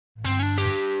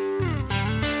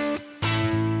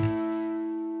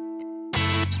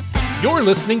You're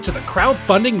listening to the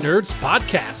Crowdfunding Nerds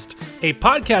Podcast, a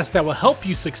podcast that will help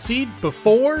you succeed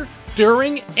before,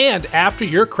 during, and after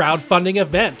your crowdfunding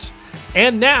event.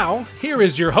 And now, here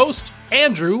is your host,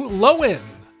 Andrew Lowen.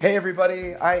 Hey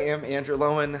everybody, I am Andrew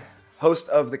Lowen, host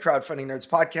of the Crowdfunding Nerds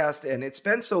Podcast, and it's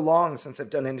been so long since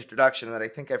I've done an introduction that I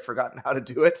think I've forgotten how to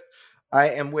do it. I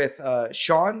am with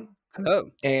Sean. Hello.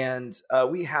 And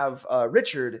we have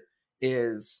Richard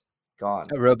is gone.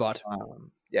 A robot.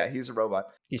 Yeah, he's a robot.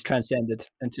 He's transcended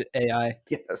into AI.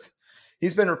 Yes.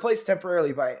 He's been replaced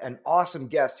temporarily by an awesome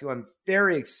guest who I'm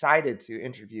very excited to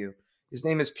interview. His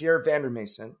name is Pierre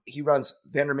Vandermason. He runs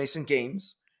Vandermason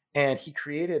Games, and he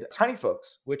created Tiny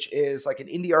Folks, which is like an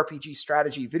indie RPG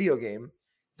strategy video game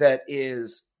that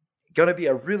is going to be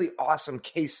a really awesome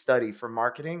case study for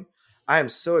marketing. I am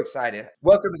so excited.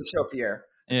 Welcome to the show, Pierre.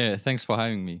 Yeah, thanks for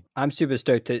having me. I'm super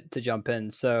stoked to jump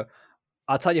in. So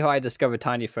I'll tell you how I discovered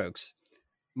Tiny Folks.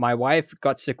 My wife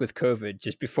got sick with COVID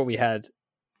just before we had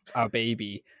our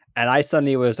baby, and I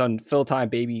suddenly was on full-time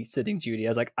babysitting duty. I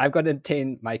was like, I've got to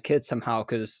entertain my kids somehow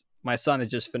because my son had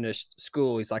just finished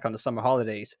school. He's like on the summer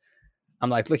holidays. I'm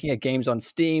like looking at games on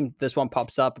Steam. This one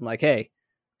pops up. I'm like, hey,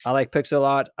 I like pixel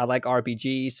art. I like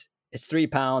RPGs. It's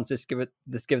 £3.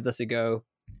 Let's give this a go.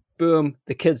 Boom,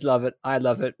 the kids love it. I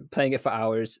love it. Playing it for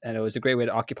hours, and it was a great way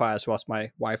to occupy us whilst my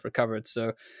wife recovered.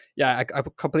 So, yeah, I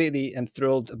completely am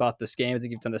thrilled about this game. I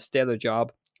think you've done a stellar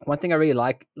job. One thing I really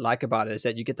like about it is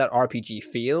that you get that RPG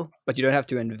feel, but you don't have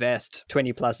to invest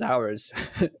 20 plus hours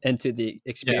into the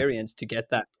experience to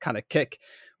get that kind of kick,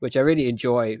 which I really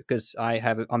enjoy because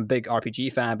I'm a big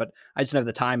RPG fan, but I just don't have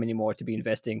the time anymore to be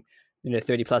investing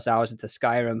 30 plus hours into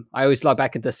Skyrim. I always log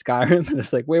back into Skyrim and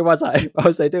it's like, where was I? What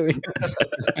was I doing?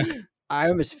 I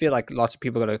almost feel like lots of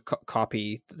people are going to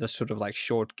copy the sort of like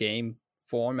short game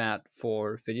format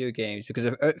for video games because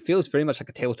it feels very much like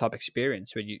a tabletop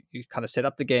experience where you kind of set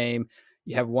up the game,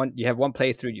 you have one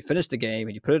playthrough, you finish the game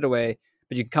and you put it away,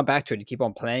 but you can come back to it and keep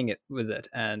on playing it with it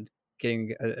and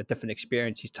getting a different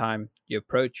experience each time you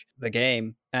approach the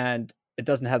game. And it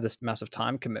doesn't have this massive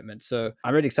time commitment. So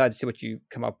I'm really excited to see what you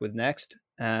come up with next.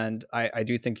 And I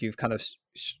do think you've kind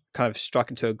of struck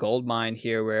into a gold mine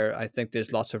here where I think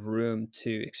there's lots of room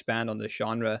to expand on the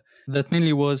genre. That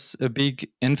mainly was a big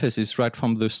emphasis right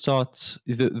from the start.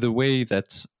 The way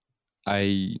that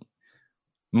I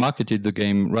marketed the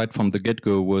game right from the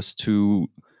get-go was to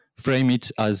frame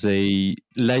it as a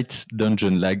light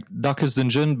dungeon, like Darkest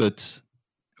Dungeon, but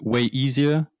way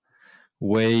easier,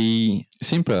 way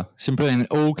simpler and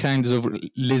all kinds of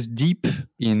less deep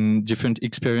in different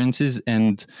experiences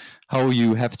and how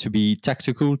you have to be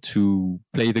tactical to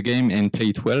play the game and play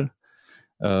it well,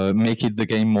 make it the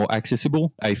game more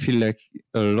accessible. I feel like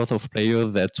a lot of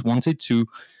players that wanted to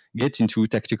get into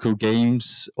tactical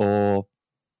games or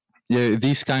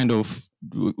these kind of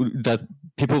that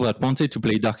people that wanted to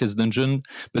play Darkest Dungeon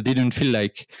but didn't feel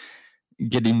like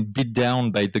getting beat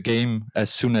down by the game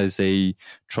as soon as they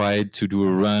tried to do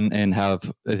a run and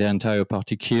have the entire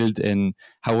party killed and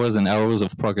hours and hours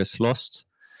of progress lost,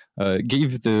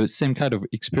 gave the same kind of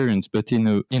experience, but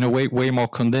in a way more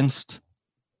condensed,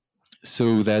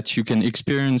 so that you can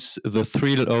experience the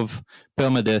thrill of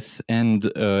permadeath and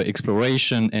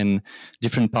exploration and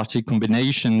different party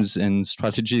combinations and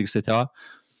strategy, etc.,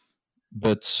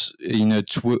 but in a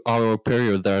 2-hour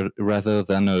period rather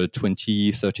than a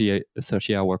 20, 30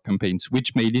 hour campaigns,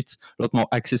 which made it a lot more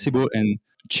accessible and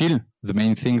chill. The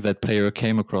main thing that player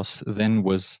came across then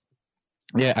was,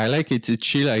 I like it, it's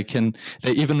chill.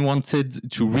 They even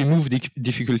wanted to remove the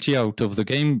difficulty out of the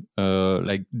game.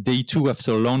 Like day 2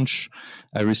 after launch,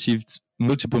 I received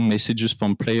multiple messages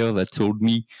from players that told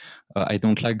me I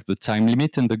don't like the time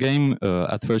limit in the game.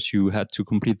 At first you had to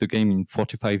complete the game in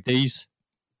 45 days.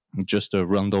 Just a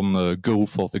random goal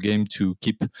for the game to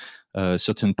keep a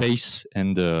certain pace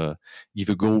and give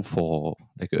a goal for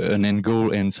like an end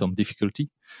goal and some difficulty.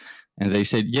 And they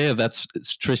said, that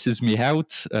stresses me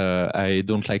out. I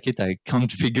don't like it. I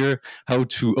can't figure how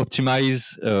to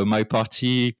optimize my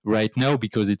party right now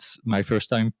because it's my first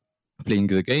time playing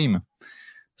the game.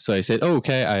 So I said,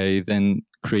 okay. I then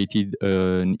created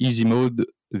an easy mode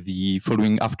the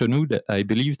following afternoon, I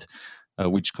believed,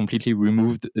 which completely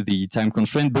removed the time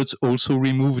constraint, but also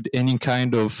removed any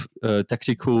kind of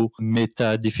tactical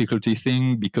meta difficulty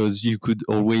thing because you could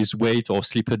always wait or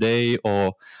sleep a day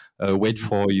or wait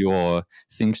for your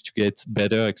things to get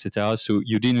better, etc. So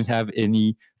you didn't have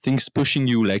any things pushing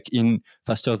you. Like in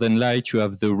Faster Than Light, you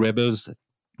have the rebels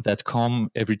that come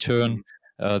every turn.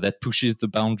 That pushes the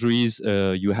boundaries.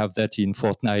 You have that in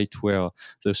Fortnite where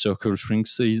the circle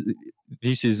shrinks. So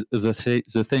this is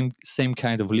the same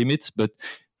kind of limits, but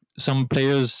some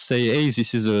players say, hey,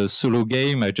 this is a solo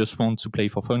game, I just want to play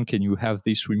for fun, can you have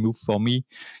this removed for me?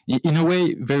 In a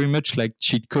way, very much like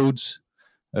cheat codes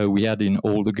we had in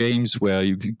all the games, where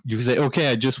you say, okay,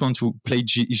 I just want to play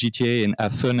GTA and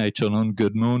have fun. I turn on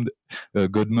God mode,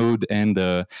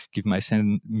 and give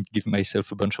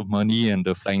myself a bunch of money and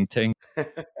a flying tank.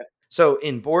 So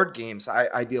in board games,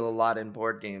 I deal a lot in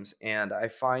board games, and I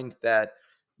find that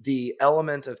the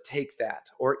element of take that,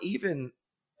 or even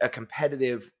a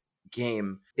competitive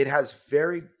game, it has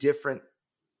very different,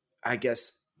 I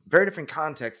guess, very different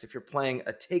context if you're playing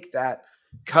a take that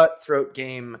cutthroat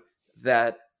game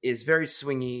that is very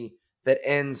swingy, that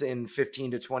ends in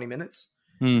 15 to 20 minutes,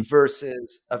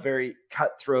 versus a very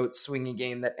cutthroat swingy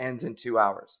game that ends in 2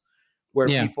 hours, where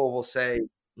people will say,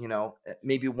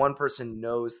 maybe one person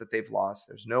knows that they've lost,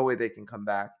 there's no way they can come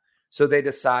back, so they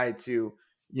decide to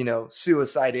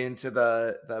suicide into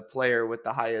the player with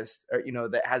the highest, or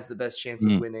that has the best chance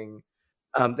of winning.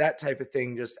 That type of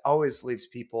thing just always leaves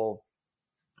people,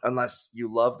 unless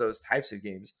you love those types of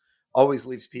games, always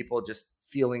leaves people just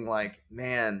feeling like,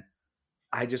 man,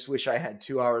 I just wish I had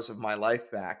 2 hours of my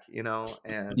life back,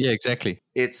 and yeah, exactly.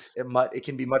 It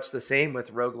can be much the same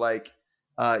with roguelike,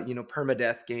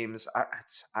 permadeath games.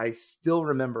 I still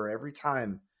remember every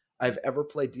time I've ever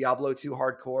played Diablo 2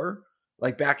 hardcore,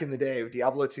 like back in the day of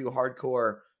Diablo 2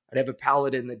 hardcore, I'd have a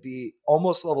paladin that'd be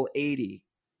almost level 80,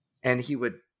 and he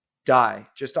would die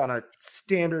just on a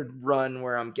standard run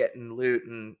where I'm getting loot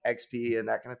and XP and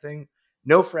that kind of thing.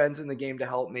 No friends in the game to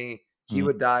help me. He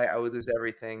would die. I would lose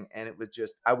everything. And it was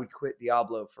just, I would quit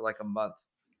Diablo for like a month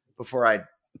before I'd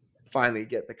finally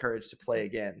get the courage to play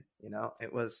again.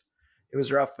 It was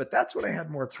rough, but that's when I had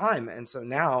more time. And so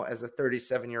now, as a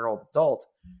 37-year-old adult,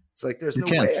 it's like, there's no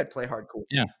way I'd play hardcore.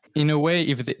 Yeah. In a way,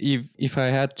 if I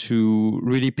had to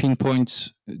really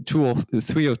pinpoint two or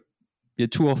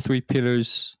three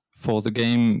pillars for the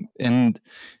game, and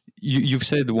you've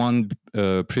said one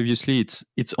previously,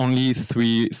 it's only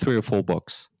three or four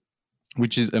bucks,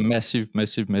 which is a massive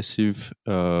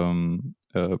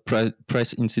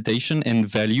price incitation and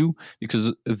value,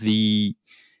 because the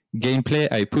gameplay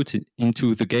I put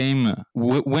into the game,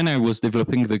 when I was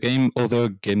developing the game, other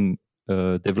game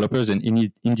developers and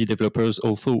indie developers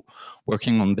also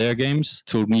working on their games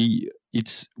told me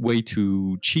it's way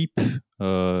too cheap.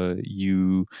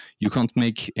 You can't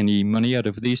make any money out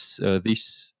of this.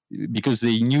 Because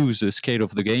they knew the scale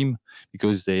of the game,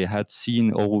 because they had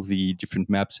seen all the different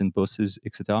maps and bosses,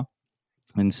 etc.,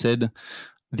 and said,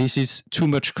 this is too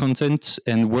much content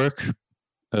and work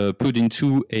put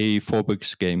into a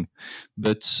 $4 game.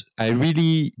 But I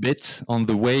really bet on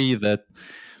the way that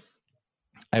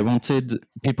I wanted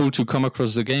people to come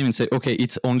across the game and say, okay,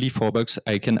 it's only $4,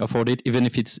 I can afford it, even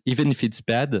if it's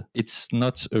bad, it's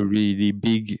not a really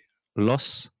big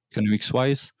loss economics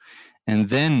wise. And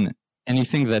then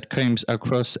anything that comes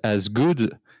across as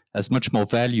good has much more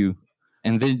value.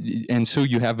 And so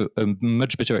you have a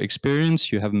much better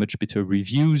experience, you have much better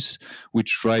reviews,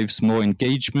 which drives more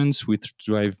engagements, which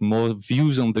drive more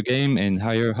views on the game, and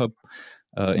higher up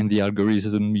in the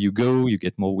algorithm you go, you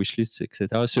get more wish lists,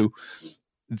 etc. So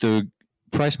the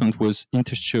price point was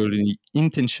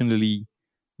intentionally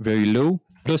very low,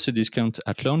 plus a discount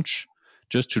at launch,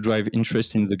 just to drive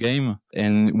interest in the game.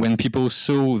 And when people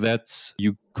saw that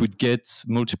you could get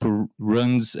multiple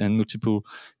runs and multiple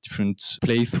different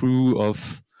playthrough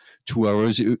of 2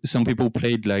 hours, some people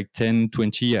played like 10,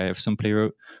 20. I have some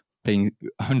player playing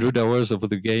 100 hours of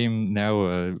the game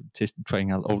now,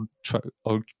 trying out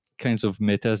all kinds of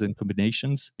metas and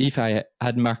combinations. If I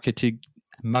had marketed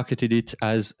it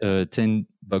as a $10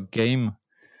 game,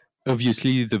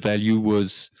 obviously the value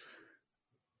was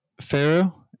fairer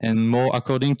and more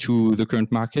according to the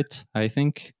current market, I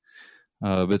think.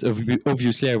 But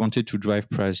obviously, I wanted to drive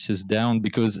prices down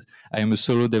because I am a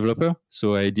solo developer.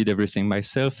 So I did everything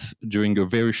myself during a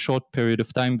very short period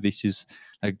of time. This is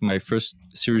like my first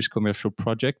serious commercial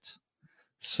project.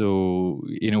 So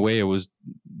in a way, I was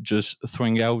just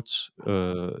throwing out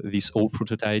this old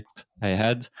prototype I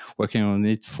had, working on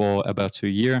it for about a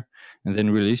year, and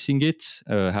then releasing it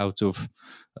out of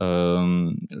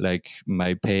like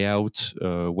my payout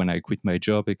when I quit my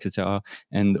job, etc.,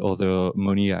 and other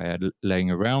money I had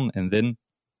lying around. And then,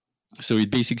 so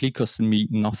it basically costed me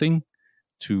nothing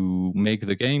to make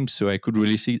the game, so I could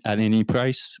release it at any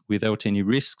price without any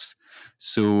risks.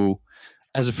 So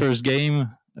as a first game,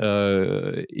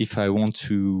 if I want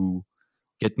to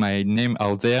get my name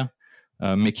out there,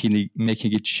 making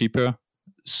it cheaper,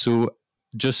 so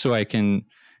just so I can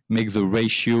make the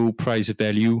ratio price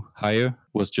value higher,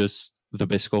 was just the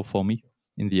best call for me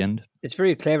in the end. It's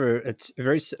very clever. It's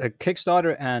very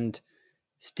Kickstarter and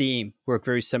Steam work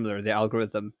very similar, the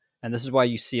algorithm. And this is why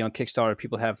you see on Kickstarter,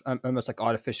 people have almost like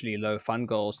artificially low fund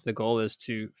goals. The goal is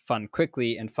to fund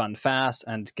quickly and fund fast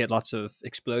and get lots of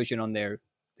explosion on their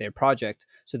project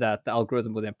so that the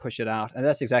algorithm will then push it out. And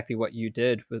that's exactly what you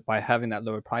did by having that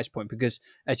lower price point, because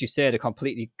as you said, it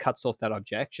completely cuts off that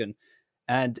objection.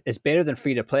 And it's better than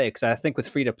free to play, because I think with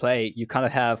free to play, you kind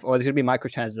of have, there's going to be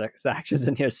microtransactions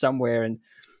in here somewhere. And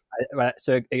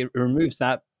so it removes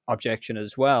that objection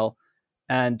as well.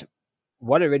 And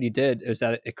what it really did is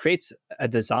that it creates a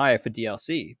desire for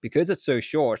DLC because it's so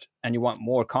short and you want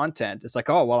more content. It's like,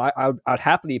 oh, well, I'd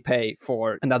happily pay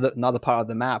for another part of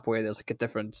the map where there's like a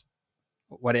different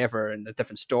whatever and a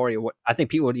different story. I think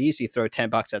people would easily throw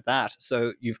 $10 at that.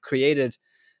 So you've created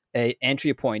a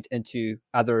entry point into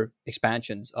other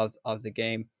expansions of the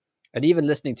game. And even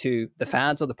listening to the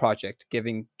fans of the project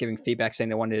giving feedback saying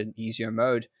they wanted an easier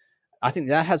mode, I think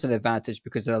that has an advantage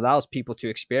because it allows people to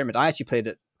experiment. I actually played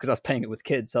it because I was playing it with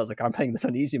kids. So I was like, I'm playing this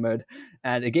on easy mode.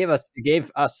 And it gave us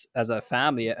as a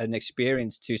family an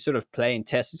experience to sort of play and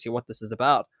test and see what this is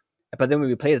about. But then when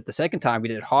we played it the second time, we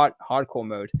did hardcore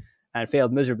mode and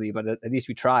failed miserably, but at least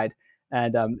we tried.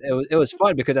 And it was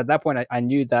fun because at that point I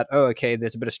knew that, okay,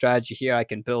 there's a bit of strategy here. I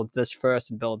can build this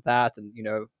first and build that. And,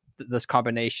 this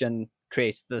combination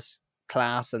creates this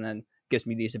class and then gives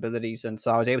me these abilities. And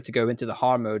so I was able to go into the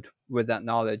hard mode with that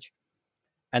knowledge.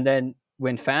 And then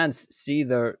when fans see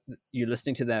you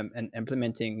listening to them and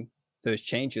implementing those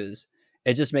changes,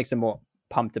 it just makes them more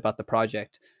pumped about the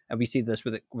project. And we see this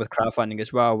with crowdfunding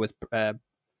as well, with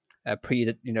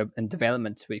in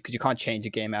development, because you can't change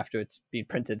a game after it's been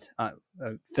printed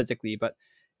physically, but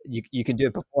you can do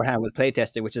it beforehand with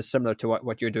playtesting, which is similar to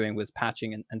what you're doing with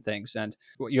patching and things. And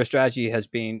your strategy has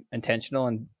been intentional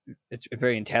and it's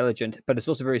very intelligent, but it's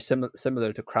also very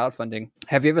similar to crowdfunding.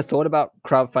 Have you ever thought about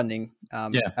crowdfunding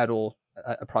at all,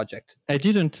 a project? I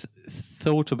didn't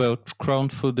thought about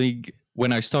crowdfunding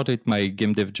when I started my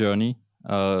game dev journey.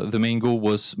 The main goal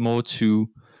was more to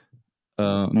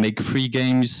make free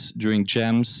games during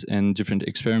jams and different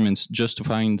experiments just to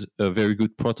find a very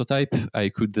good prototype I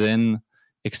could then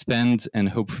expand and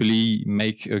hopefully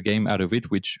make a game out of it,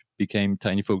 which became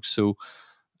Tiny Folks. So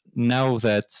now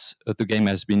that the game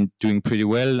has been doing pretty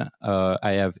well,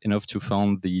 I have enough to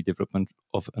fund the development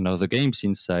of another game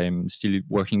since I'm still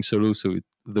working solo. So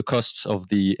the costs of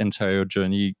the entire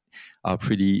journey are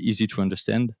pretty easy to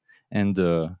understand and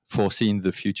foresee in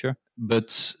the future.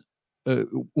 But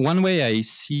one way I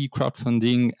see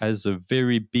crowdfunding as a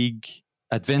very big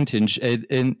advantage,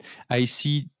 and I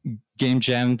see game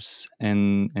jams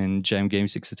and jam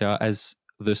games, etc., as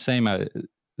the same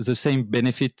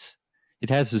benefit. It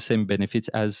has the same benefits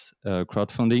as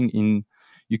crowdfunding in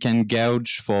you can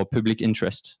gauge for public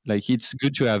interest. Like, it's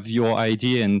good to have your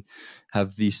idea and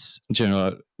have this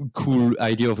general cool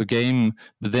idea of a game,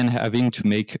 but then having to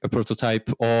make a prototype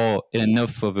or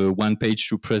enough of a one page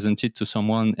to present it to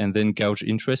someone and then gauge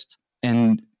interest,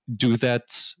 and do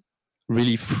that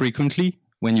really frequently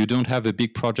when you don't have a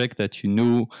big project that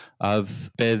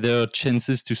have better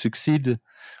chances to succeed,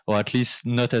 or at least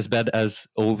not as bad as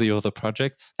all the other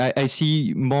projects. I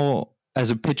see more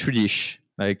as a petri dish,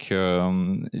 like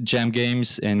jam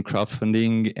games and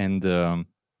crowdfunding and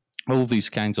all these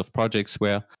kinds of projects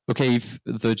where, okay, if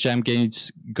the jam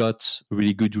games got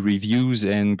really good reviews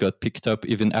and got picked up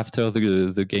even after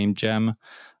the game jam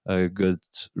got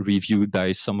reviewed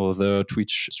by some other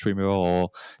Twitch streamer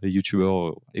or a YouTuber,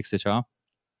 or etc.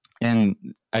 And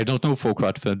I don't know for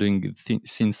crowdfunding,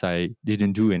 since I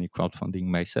didn't do any crowdfunding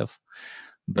myself,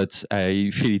 but I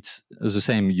feel it's the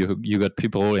same. You got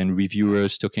people and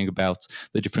reviewers talking about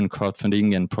the different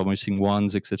crowdfunding and promising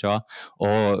ones, etc.,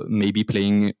 or maybe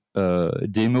playing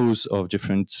demos of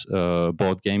different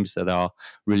board games that are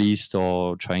released,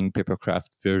 or trying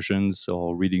papercraft versions,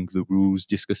 or reading the rules,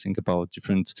 discussing about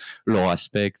different lore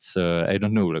aspects. I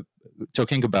don't know, like,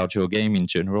 talking about your game in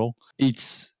general.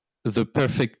 It's the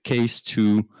perfect case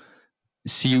to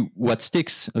see what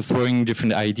sticks, throwing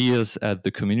different ideas at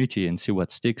the community and see what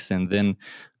sticks, and then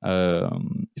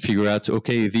figure out,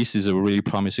 okay, this is a really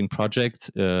promising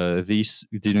project. This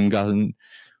didn't gain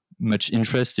much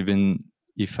interest, even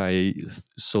if I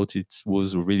thought it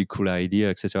was a really cool idea,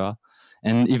 etc.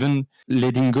 And even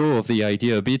letting go of the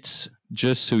idea a bit,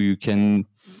 just so you can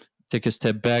take a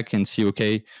step back and see,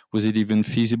 okay, was it even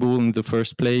feasible in the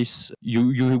first place?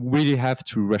 You really have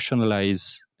to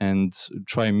rationalize and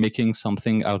try making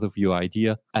something out of your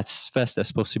idea as fast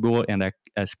as possible, and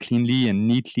as cleanly and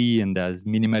neatly and as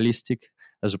minimalistic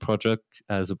as a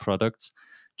product,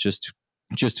 just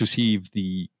to see if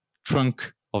the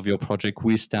trunk of your project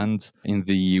will stand in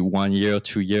the 1 year,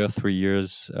 2 year, 3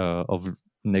 years of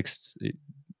next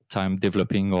time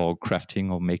developing or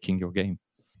crafting or making your game.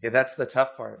 Yeah, that's the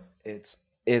tough part. It's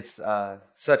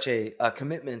such a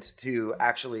commitment to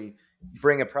actually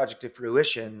bring a project to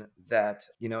fruition that,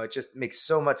 it just makes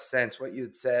so much sense what you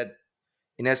had said.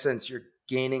 In essence, you're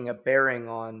gaining a bearing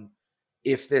on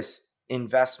if this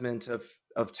investment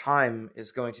of time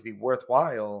is going to be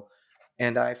worthwhile.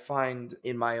 And I find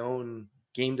in my own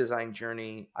game design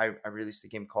journey, I released a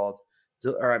game called,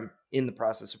 or I'm in the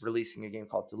process of releasing a game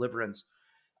called Deliverance.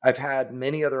 I've had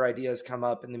many other ideas come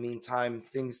up in the meantime,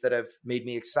 things that have made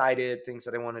me excited, things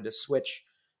that I wanted to switch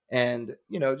and,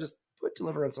 just put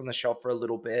Deliverance on the shelf for a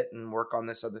little bit and work on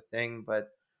this other thing. But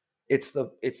it's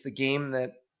the game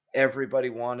that everybody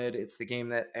wanted. It's the game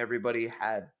that everybody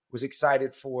was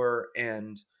excited for.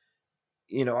 And,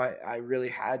 I really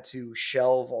had to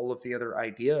shelve all of the other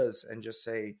ideas and just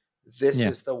say, this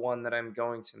is the one that I'm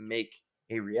going to make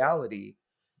a reality.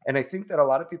 And I think that a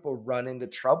lot of people run into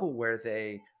trouble where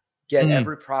they get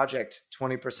every project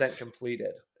 20%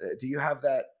 completed. Do you have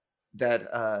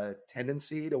that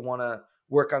tendency to want to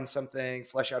work on something,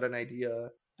 flesh out an idea?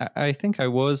 I think I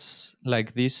was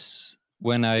like this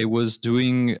when I was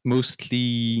doing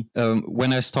mostly,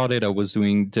 when I started, I was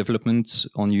doing development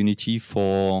on Unity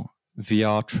for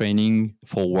VR training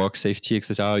for work safety,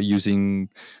 etc., using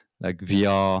like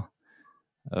VR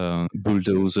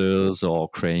bulldozers or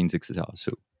cranes, etc.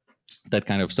 So that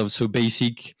kind of stuff. So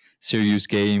basic, serious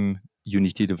game,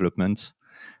 Unity development.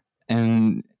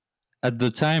 And at the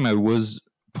time, I was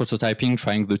prototyping,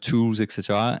 trying the tools,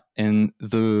 etc. And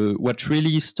what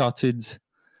really started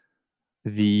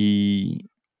the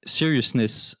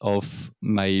seriousness of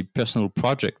my personal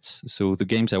projects, so the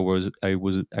games I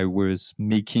was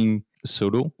making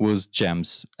solo, was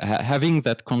jams. Having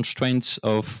that constraint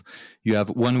of you have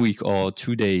 1 week or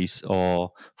 2 days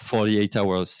or 48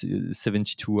 hours,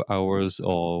 72 hours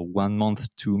or 1 month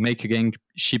to make a game,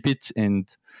 ship it, and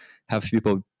have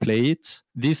people play it.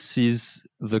 This is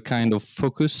the kind of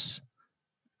focus,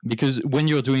 because when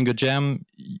you're doing a jam,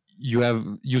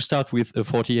 you start with a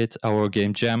 48-hour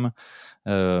game jam,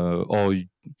 or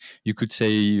you could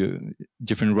say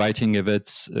different writing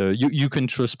events. You can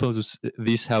transpose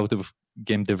this out of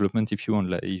game development if you want.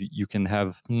 Like, you can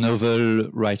have novel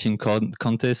writing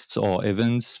contests or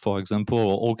events, for example,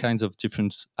 or all kinds of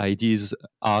different ideas,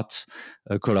 art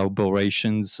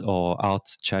collaborations or art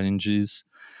challenges.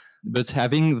 But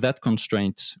having that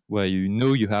constraint where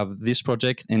you have this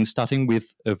project and starting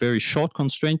with a very short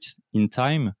constraint in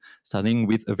time, starting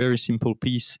with a very simple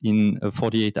piece in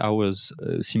 48 hours,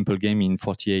 a simple game in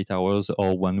 48 hours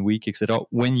or 1 week, etc.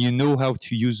 When you know how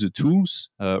to use the tools,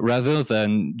 rather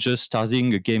than just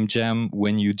starting a game jam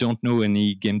when you don't know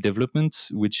any game development,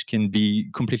 which can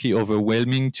be completely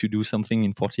overwhelming to do something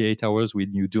in 48 hours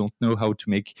when you don't know how to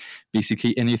make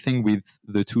basically anything with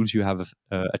the tools you have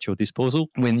at your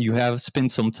disposal. When you have spent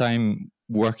some time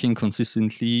working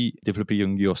consistently,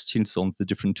 developing your skills on the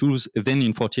different tools, then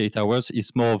in 48 hours,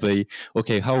 it's more of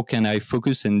okay, how can I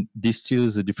focus and distill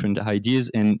the different ideas,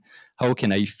 and how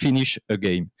can I finish a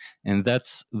game? And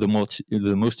that's the most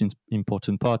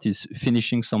important part, is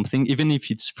finishing something, even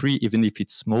if it's free, even if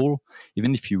it's small,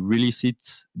 even if you release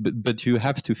it, but you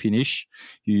have to finish.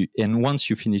 And once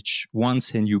you finish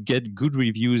once and you get good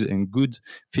reviews and good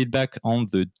feedback on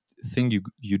the thing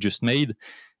you just made,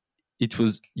 it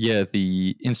was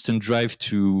the instant drive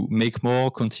to make more,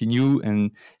 continue,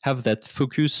 and have that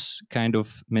focus kind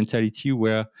of mentality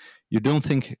where you don't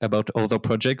think about other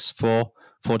projects for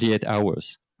 48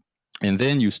 hours. And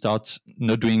then you start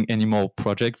not doing any more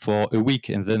project for a week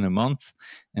and then a month.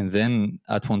 And then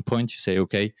at one point you say,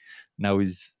 okay, now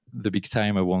is the big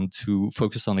time. I want to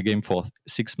focus on a game for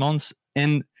 6 months.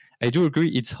 And I do agree,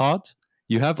 it's hard.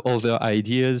 You have other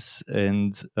ideas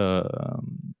and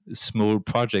small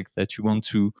project that you want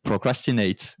to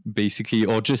procrastinate, basically,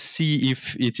 or just see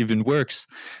if it even works.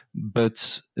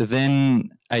 But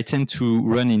then I tend to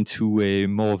run into a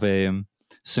more of a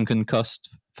sunken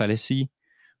cost fallacy,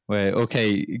 where,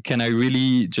 okay, can I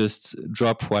really just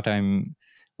drop what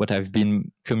I've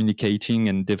been communicating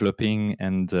and developing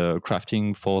and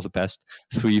crafting for the past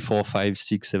 3, 4, 5,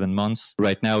 6, 7 months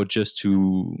right now just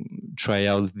to try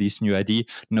out this new idea?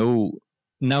 No,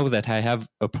 now that I have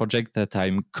a project that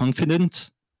I'm confident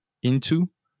into,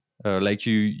 like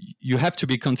you have to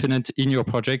be confident in your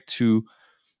project to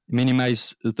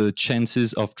minimize the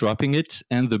chances of dropping it.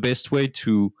 And the best way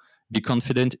to be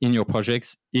confident in your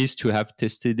projects is to have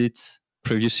tested it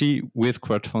previously with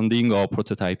crowdfunding or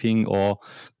prototyping or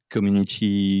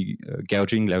community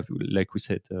gouging, like we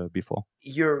said before.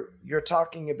 You're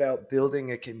talking about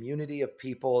building a community of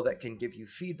people that can give you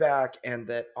feedback and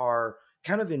that are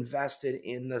kind of invested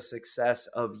in the success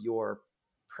of your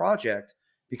project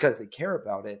because they care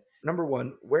about it. Number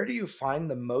one, where do you find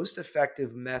the most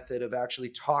effective method of actually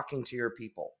talking to your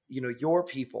people? Your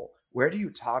people, where do you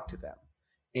talk to them?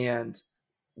 And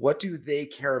what do they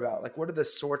care about? Like, what are the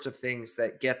sorts of things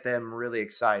that get them really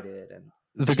excited? And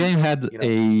the game had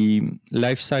a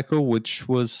life cycle which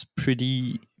was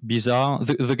pretty bizarre.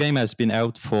 The game has been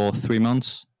out for 3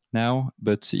 months now,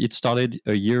 but it started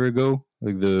a year ago.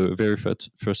 Like the very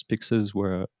first pixels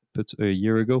were put a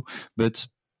year ago. But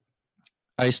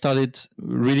I started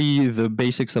really the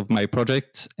basics of my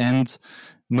project, and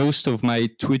most of my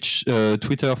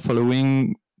Twitter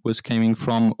following was coming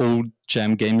from old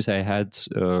jam games I had.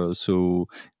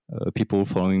 People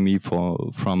following me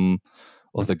from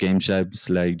other game jams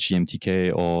like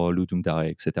GMTK or Ludum Dare,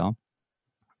 etc.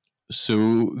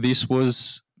 So this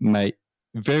was my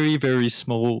very, very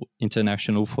small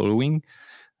international following,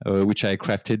 which I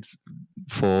crafted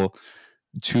for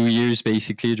 2 years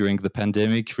basically during the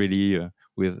pandemic, really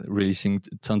with releasing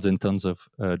tons and tons of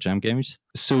jam games.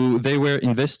 So they were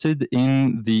invested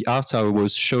in the art I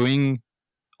was showing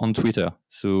on Twitter.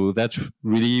 So that's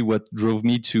really what drove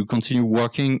me to continue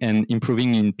working and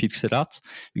improving in pixel art,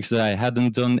 because I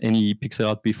hadn't done any pixel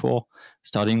art before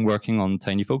starting working on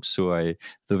TinyFox. So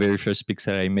the very first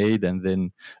pixel I made and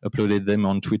then uploaded them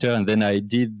on Twitter. And then I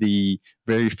did the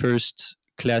very first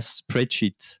class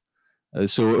spreadsheet.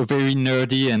 So a very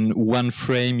nerdy and one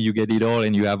frame, you get it all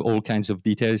and you have all kinds of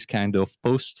details kind of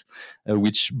post,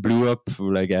 which blew up.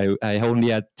 Like I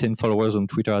only had 10 followers on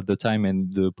Twitter at the time,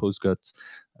 and the post got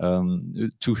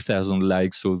 2,000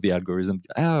 likes. So the algorithm,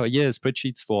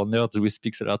 spreadsheets for nerds with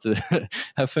pixel art.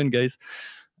 Have fun, guys.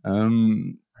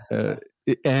 And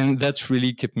that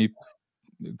really kept me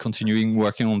continuing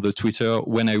working on the Twitter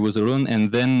when I was alone.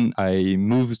 And then I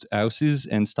moved houses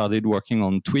and started working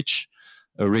on Twitch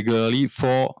regularly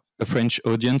for a French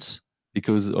audience,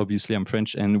 because obviously I'm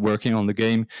French, and working on the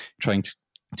game, trying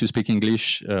to speak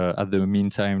English at the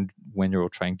meantime when you're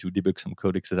trying to debug some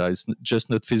code, etc. It's just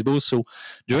not feasible. So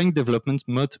during development,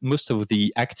 most of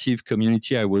the active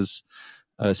community I was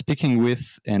speaking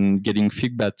with and getting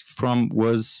feedback from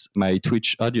was my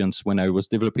Twitch audience. When I was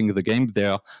developing the game,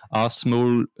 there are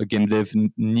small game dev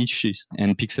niches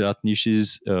and pixel art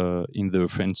niches in the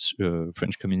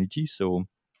French community. So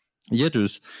yeah,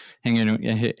 just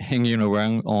hanging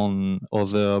around on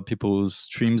other people's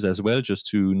streams as well, just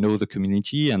to know the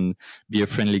community and be a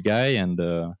friendly guy, and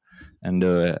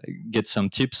get some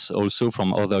tips also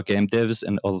from other game devs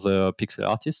and other pixel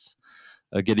artists.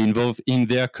 Get involved in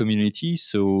their community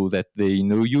so that they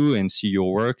know you and see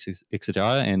your work,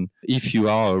 etc. And if you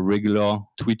are a regular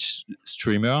Twitch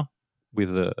streamer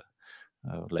with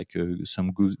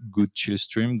some good chill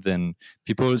stream, then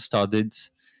people started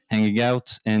hanging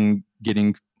out and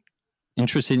getting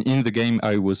interested in the game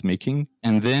I was making.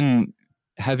 And then,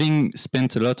 having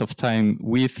spent a lot of time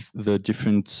with the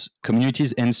different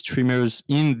communities and streamers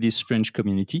in this French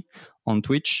community on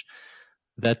Twitch,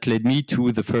 that led me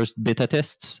to the first beta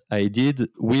tests I did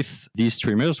with these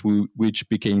streamers, which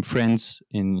became friends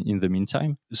in the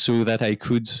meantime, so that I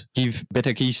could give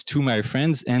beta keys to my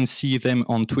friends and see them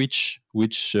on Twitch,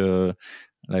 which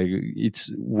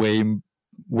it's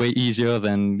way easier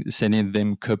than sending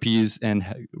them copies and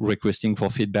requesting for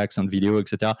feedbacks on video,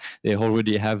 etc. They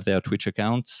already have their Twitch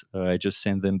account. I just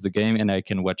send them the game and I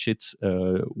can watch it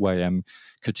while I'm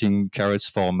cutting carrots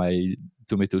for my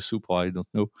tomato soup, or I don't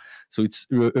know. So it's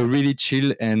a really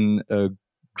chill and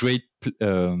great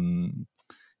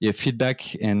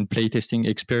feedback and playtesting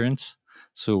experience.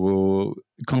 So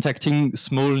contacting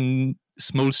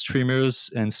small streamers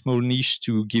and small niche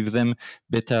to give them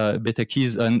beta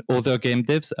keys, and other game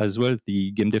devs as well.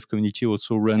 The game dev community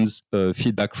also runs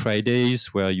Feedback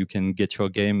Fridays, where you can get your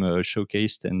game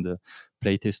showcased and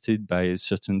play tested by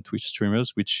certain Twitch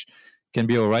streamers, which can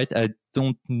be all right. I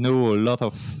don't know a lot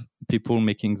of people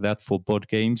making that for board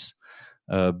games,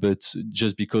 but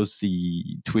just because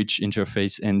the Twitch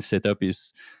interface and setup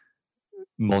is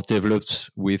more developed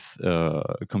with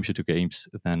computer games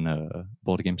than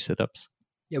board game setups.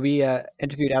 Yeah, we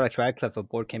interviewed Alex Radcliffe of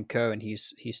Board Game Co, and he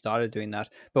started doing that.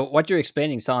 But what you're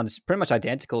explaining sounds pretty much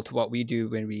identical to what we do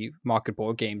when we market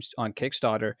board games on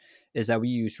Kickstarter. Is that we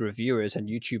use reviewers and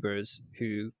YouTubers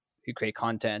who create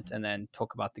content and then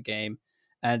talk about the game.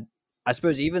 And I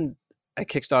suppose even a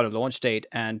Kickstarter launch date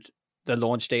and the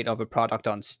launch date of a product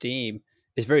on Steam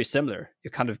is very similar.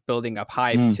 You're kind of building up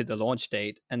hype to the launch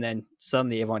date, and then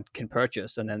suddenly everyone can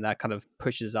purchase, and then that kind of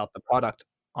pushes out the product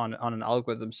on an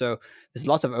algorithm. So there's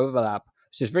lots of overlap.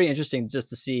 So it's very interesting just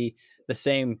to see the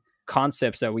same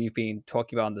concepts that we've been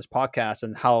talking about on this podcast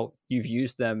and how you've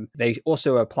used them. They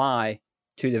also apply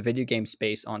to the video game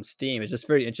space on Steam. It's just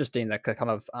very interesting, that kind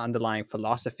of underlying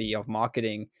philosophy of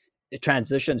marketing. It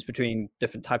transitions between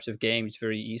different types of games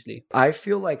very easily. I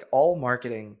feel like all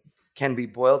marketing can be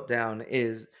boiled down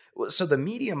is so the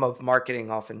medium of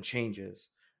marketing often changes.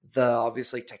 The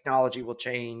obviously technology will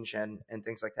change and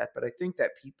things like that, but I think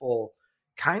that people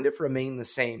kind of remain the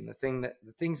same. The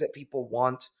things that people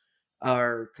want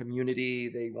are community.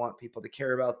 They want people to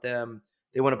care about them.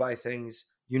 They want to buy things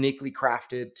uniquely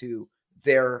crafted to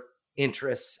their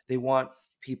interests. They want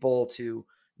people to,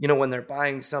 when they're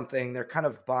buying something, they're kind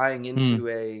of buying into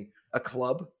a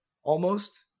club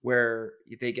almost, where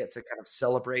they get to kind of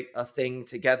celebrate a thing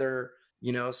together,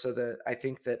 so that I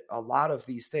think that a lot of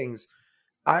these things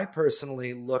I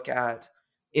personally look at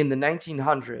in the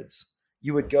 1900s,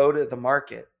 you would go to the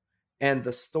market and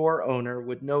the store owner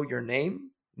would know your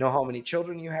name, know how many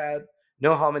children you had,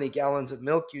 know how many gallons of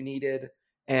milk you needed,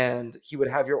 and he would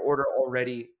have your order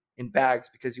already in bags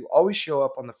because you always show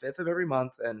up on the 5th of every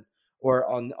month or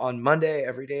on Monday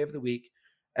every day of the week.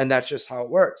 And that's just how it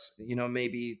works.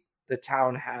 Maybe the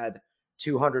town had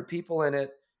 200 people in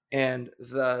it and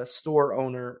the store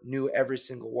owner knew every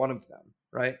single one of them,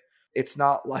 right? It's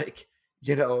not like,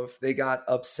 if they got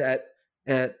upset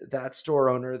at that store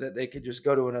owner that they could just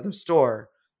go to another store,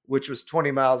 which was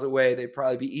 20 miles away. They'd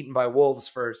probably be eaten by wolves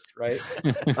first, right?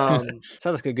 Sounds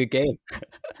like a good game.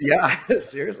 Yeah,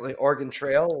 seriously. Oregon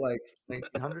Trail, like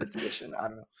 1900s edition. I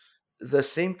don't know. The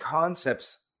same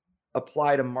concepts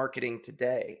apply to marketing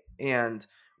today. And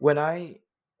when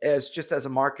as a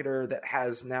marketer that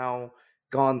has now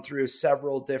gone through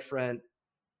several different,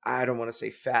 I don't want to say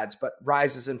fads, but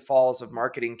rises and falls of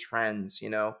marketing trends,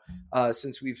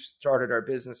 since we've started our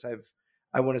business,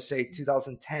 I want to say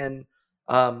 2010,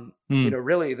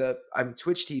 really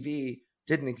Twitch TV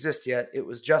didn't exist yet. It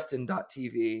was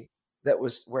Justin.tv. That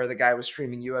was where the guy was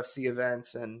streaming UFC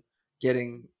events and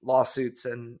getting lawsuits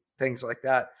and things like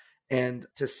that. And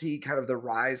to see kind of the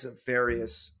rise of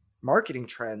various marketing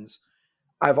trends,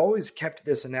 I've always kept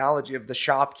this analogy of the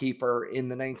shopkeeper in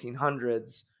the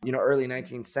 1900s, early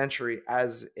 19th century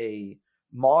as a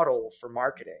model for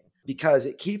marketing, because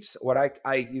it keeps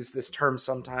I use this term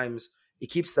sometimes,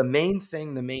 it keeps the main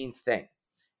thing the main thing.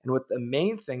 And what the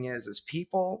main thing is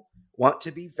people want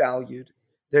to be valued.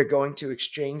 They're going to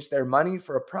exchange their money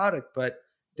for a product, but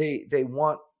they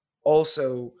want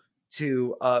also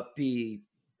to be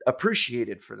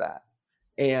appreciated for that.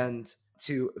 And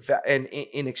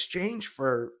in exchange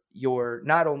for your,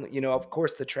 not only, of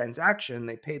course, the transaction,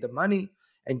 they pay the money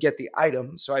and get the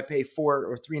item. So I pay $4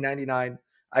 or $3.99.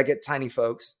 I get Tiny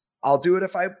Folks. I'll do it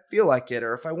if I feel like it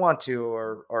or if I want to,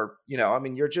 or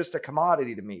you're just a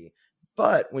commodity to me.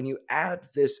 But when you add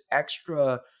this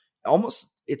extra,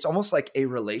 it's almost like a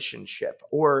relationship,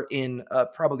 or in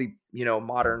probably,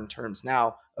 modern terms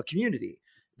now, a community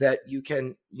that you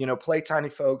can, play Tiny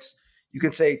Folks. You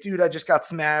can say, dude, I just got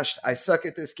smashed. I suck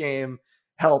at this game.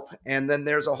 Help. And then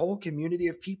there's a whole community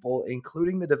of people,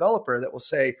 including the developer, that will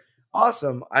say,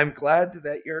 awesome, I'm glad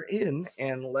that you're in.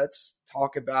 And let's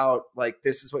talk about,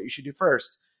 this is what you should do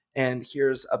first. And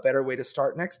here's a better way to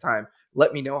start next time.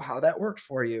 Let me know how that worked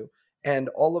for you. And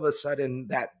all of a sudden,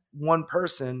 that one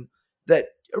person that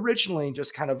originally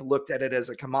just kind of looked at it as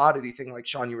a commodity thing, like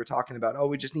Sean, you were talking about, oh,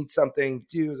 we just need something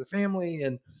to do as a family,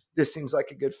 and this seems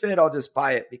like a good fit. I'll just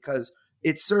buy it because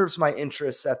it serves my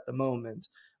interests at the moment.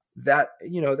 That,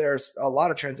 there's a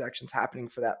lot of transactions happening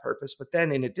for that purpose. But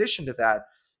then in addition to that,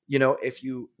 if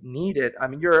you need it,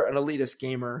 you're an elitist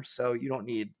gamer, so you don't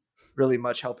need really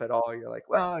much help at all. You're like,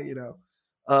 well,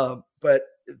 but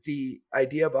the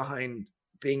idea behind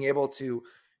being able to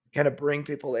kind of bring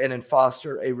people in and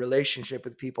foster a relationship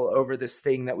with people over this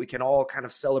thing that we can all kind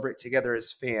of celebrate together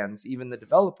as fans, even the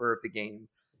developer of the game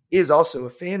is also a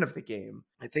fan of the game.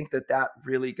 I think that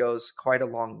really goes quite a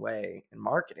long way in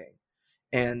marketing.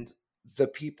 And the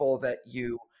people that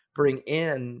you bring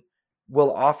in will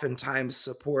oftentimes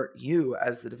support you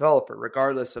as the developer,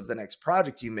 regardless of the next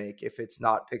project you make. If it's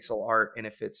not pixel art and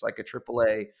if it's like a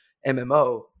AAA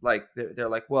MMO, like they're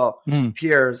like, well,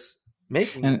 Pierre's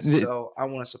making this, so I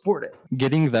want to support it.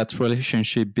 Getting that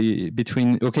relationship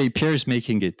between, okay, Pierre's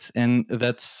making it. And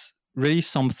that's really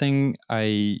something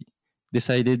I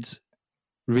decided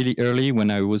really early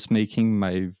when I was making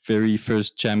my very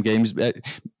first jam games.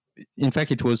 In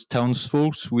fact, it was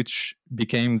Townsfolk, which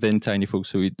became then Tiny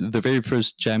Folks. So the very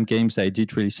first jam games I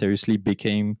did really seriously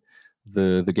became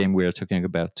the game we are talking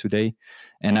about today.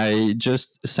 And I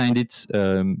just signed it,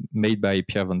 made by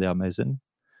Pierre van der Meijsen.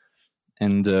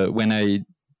 And when I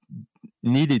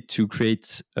needed to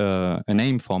create a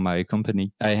name for my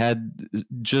company, I had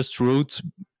just wrote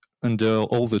under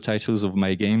all the titles of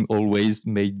my game, always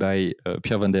made by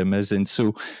Pierre van der Mees. And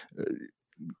so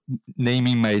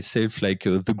naming myself like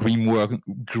the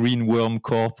Green Worm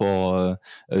Corp or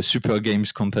a Super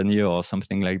Games Company or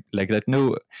something like that.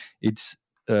 No, it's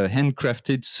a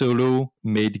handcrafted solo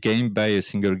made game by a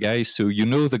single guy. So you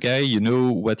know the guy, you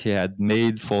know what he had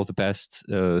made for the past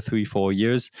 3-4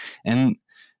 years. And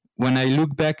when I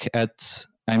look back at,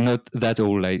 I'm not that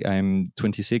old, like I'm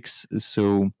 26.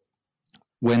 So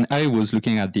when I was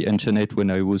looking at the internet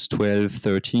when I was 12,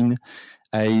 13,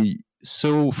 I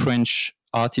saw French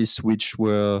artists which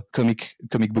were comic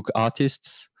book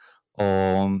artists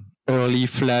or early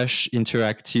Flash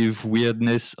interactive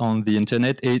weirdness on the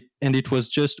internet. And it was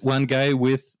just one guy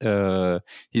with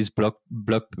his blog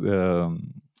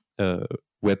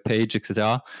web page,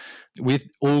 etc., with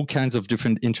all kinds of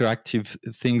different interactive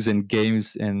things and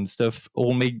games and stuff,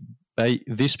 all made by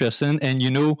this person. And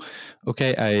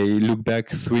okay, I look back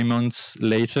 3 months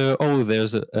later, oh,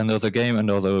 there's another game,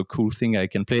 another cool thing I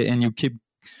can play, and you keep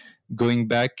going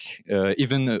back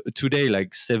even today,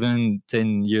 like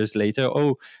 7-10 years later.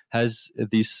 Oh, has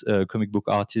this comic book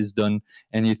artist done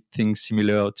anything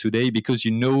similar today? Because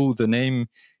the name,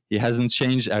 he hasn't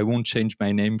changed. I won't change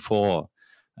my name for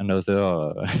another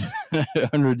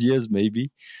 100 years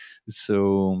maybe.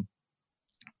 So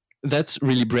that's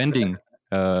really branding.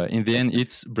 In the end,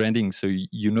 it's branding. So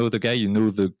the guy,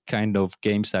 the kind of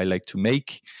games I like to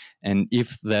make, and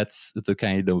if that's the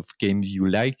kind of game you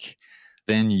like,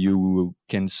 then you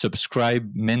can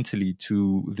subscribe mentally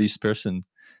to this person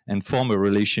and form a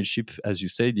relationship. As you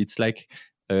said, it's like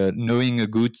knowing a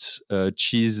good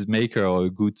cheese maker or a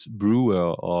good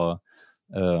brewer or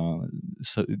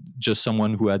so just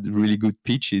someone who had really good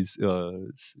peaches.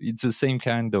 It's the same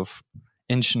kind of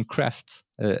ancient craft,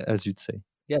 as you'd say.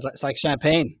 Yeah, it's like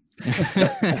champagne.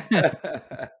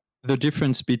 The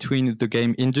difference between the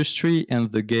game industry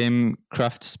and the game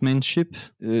craftsmanship,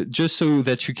 just so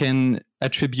that you can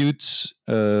attribute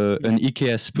an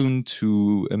IKEA spoon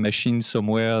to a machine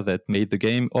somewhere that made the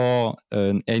game, or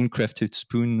an handcrafted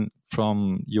spoon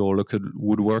from your local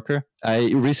woodworker. I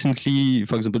recently,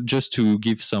 for example, just to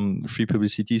give some free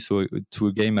publicity, to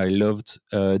a game I loved,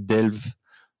 Delve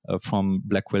from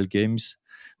Blackwell Games,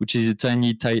 which is a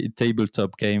tiny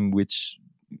tabletop game which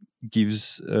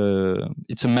gives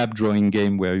it's a map drawing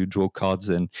game where you draw cards,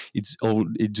 and it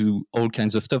do all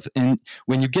kinds of stuff. And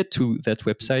when you get to that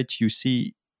website, you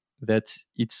see that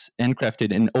it's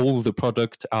handcrafted and all the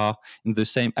products are in the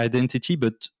same identity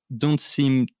but don't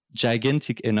seem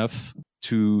gigantic enough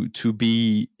to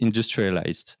be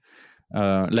industrialized.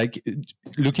 Like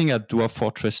looking at Dwarf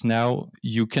Fortress now,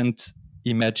 you can't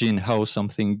imagine how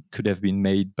something could have been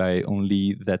made by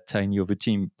only that tiny of a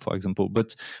team, for example.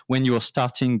 But when you're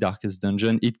starting Darkest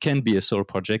Dungeon, it can be a solo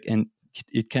project and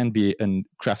it can be a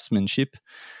craftsmanship,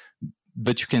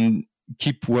 but you can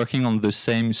keep working on the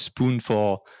same spoon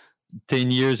for 10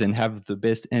 years and have the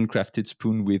best handcrafted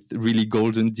spoon with really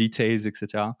golden details,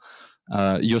 etc.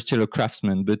 You're still a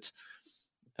craftsman, but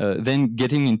then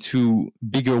getting into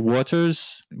bigger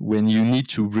waters, when you need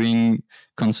to bring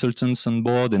consultants on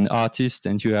board and artists,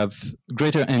 and you have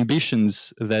greater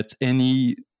ambitions that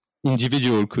any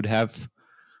individual could have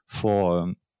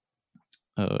for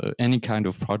any kind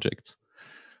of project,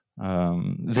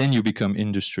 then you become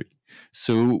industry.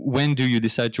 So when do you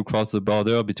decide to cross the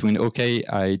border between, okay,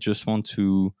 I just want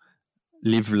to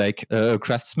live like a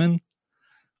craftsman,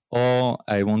 or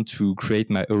I want to create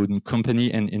my own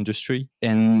company and industry?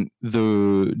 And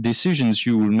the decisions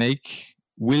you will make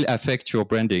will affect your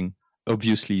branding,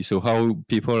 obviously. So how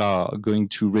people are going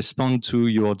to respond to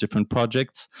your different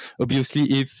projects.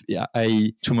 Obviously, if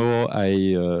tomorrow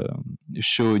I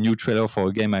show a new trailer for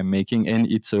a game I'm making and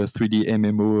it's a 3D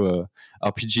MMO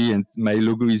RPG and my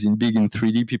logo is in big in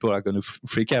 3D, people are going to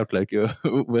freak out, like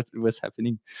what's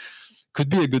happening? Could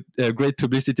be a great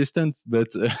publicity stunt, but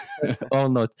or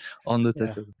not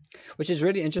at all. Which is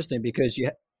really interesting because you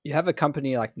have a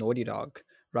company like Naughty Dog,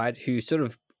 right, who sort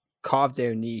of carved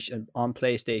their niche on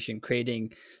PlayStation,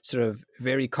 creating sort of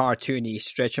very cartoony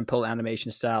stretch and pull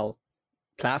animation style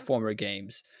platformer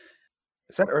games.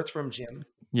 Is that Earthworm Jim?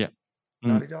 Yeah.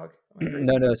 Naughty Dog?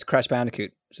 No, it's Crash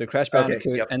Bandicoot. So Crash Bandicoot,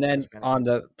 okay, yep. And then on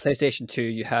the PlayStation 2,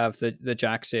 you have the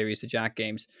Jak series, the Jak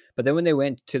games. But then when they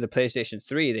went to the PlayStation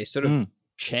 3, they sort of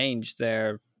changed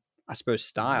their, I suppose,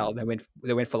 style. They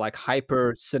went for like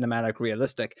hyper cinematic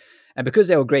realistic. And because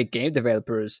they were great game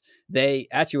developers, they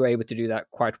actually were able to do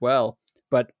that quite well.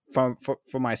 But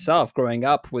for myself, growing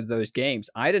up with those games,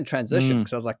 I didn't transition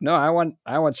because I was like, no, I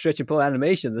want stretch and pull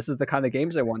animation. This is the kind of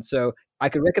games I want. So I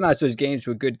could recognize those games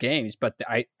were good games, but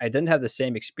I didn't have the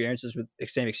same experience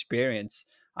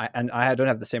I don't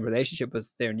have the same relationship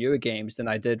with their newer games than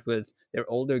I did with their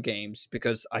older games,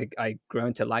 because I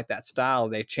grown to like that style.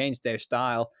 They changed their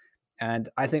style, and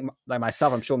I think, like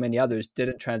myself, I'm sure many others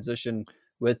didn't transition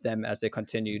with them as they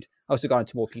continued. I also got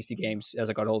into more PC games as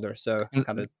I got older, so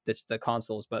kind of ditched the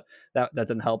consoles, but that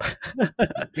didn't help.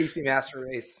 PC Master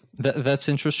Race. That's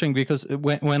interesting, because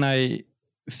when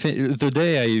the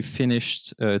day I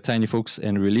finished Tiny Fox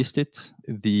and released it,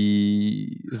 the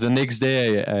next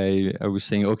day I was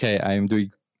saying, okay, I'm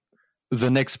doing the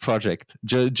next project,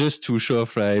 just to show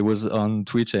off. I was on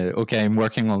Twitch. Okay, I'm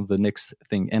working on the next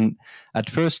thing. And at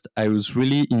first, I was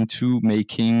really into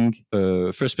making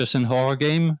a first-person horror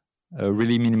game,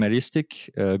 really minimalistic,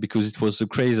 because it was a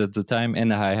craze at the time,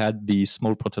 and I had the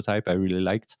small prototype I really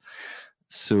liked.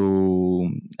 So,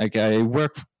 like, I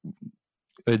worked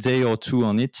a day or two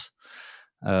on it,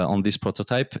 on this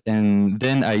prototype, and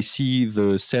then I see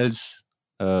the sales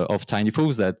of Tiny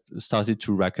Fox that started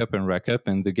to rack up,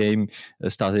 and the game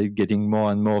started getting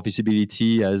more and more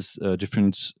visibility as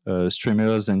different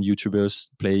streamers and YouTubers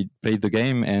played the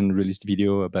game and released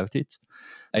video about it.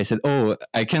 I said, "Oh,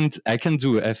 I can't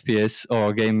do a FPS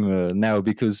or game now,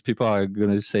 because people are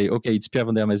gonna say, okay, it's Pierre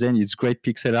van der Maassen, it's great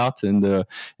pixel art and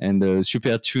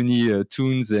super tuny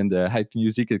tunes and hype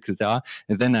music, etc.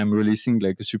 And then I'm releasing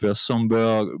like a super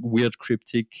somber, weird,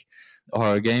 cryptic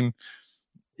horror game."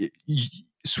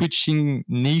 Switching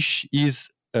niche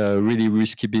is a really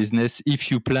risky business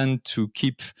if you plan to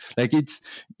keep, like,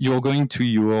 you're going to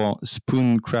your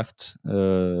Spooncraft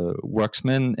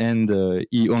worksman, and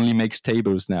he only makes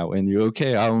tables now, and you're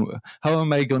okay, how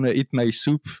am I gonna eat my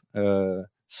soup?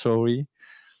 Sorry.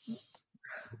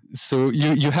 So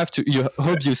you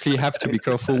obviously have to be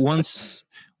careful once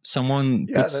someone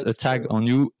puts a tag on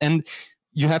you, and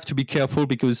you have to be careful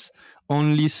because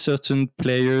only certain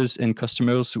players and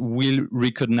customers will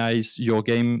recognize your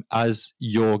game as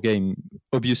your game.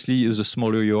 Obviously, the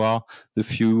smaller you are, the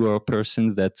fewer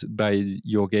persons that buy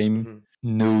your game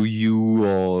know you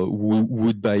or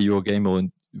would buy your game or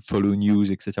follow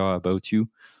news, etc. about you.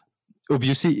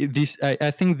 Obviously,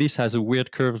 I think this has a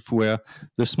weird curve where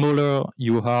the smaller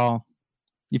you are,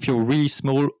 if you're really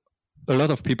small, a lot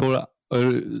of people,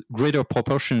 greater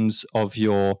proportions of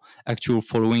your actual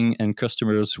following and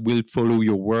customers will follow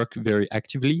your work very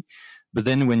actively. But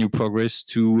then when you progress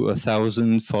to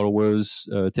 1,000 followers,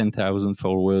 10,000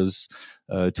 followers,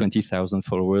 20,000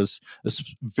 followers,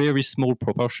 very small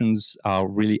proportions are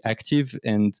really active,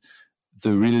 and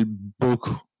the real bulk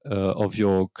of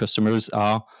your customers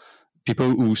are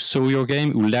people who saw your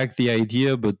game, who like the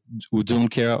idea, but who don't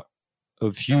care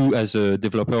of you as a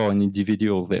developer or an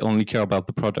individual. They only care about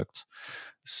the product.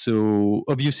 So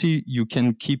obviously you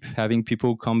can keep having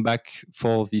people come back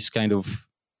for this kind of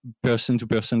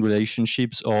person-to-person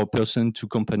relationships or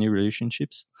person-to-company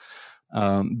relationships.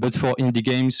 But for indie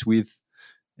games,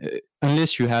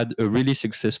 unless you had a really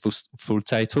successful full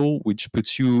title, which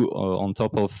puts you on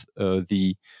top of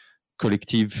the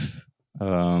collective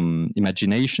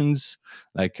imaginations,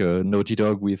 like Naughty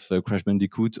Dog with Crash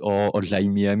Bandicoot, or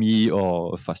Hotline Miami,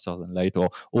 or Faster Than Light, or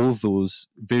all those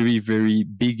very, very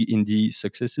big indie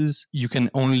successes, you can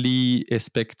only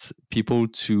expect people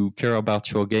to care about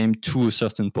your game to a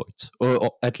certain point,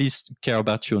 or at least care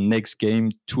about your next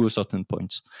game to a certain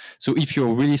point. So if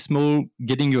you're really small,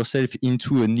 getting yourself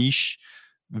into a niche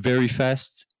very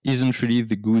fast isn't really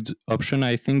the good option,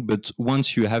 I think. But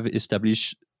once you have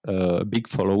established a big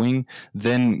following,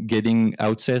 then getting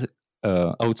outside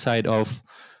of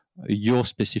your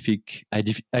specific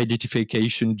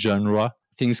identification genre,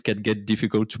 things can get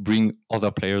difficult to bring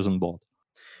other players on board.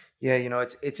 Yeah,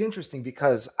 it's interesting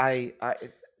because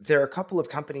there are a couple of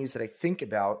companies that I think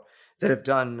about that have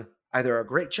done either a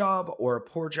great job or a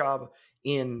poor job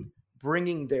in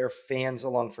bringing their fans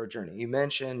along for a journey. You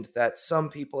mentioned that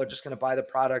some people are just going to buy the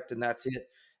product and that's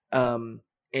it.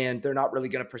 And they're not really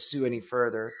going to pursue any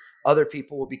further. Other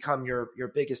people will become your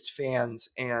biggest fans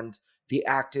and the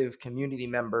active community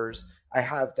members. I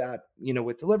have that,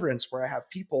 with Deliverance, where I have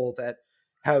people that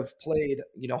have played,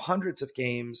 hundreds of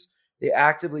games. They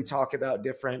actively talk about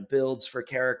different builds for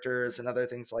characters and other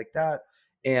things like that.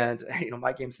 And,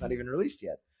 my game's not even released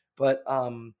yet. But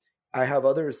I have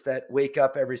others that wake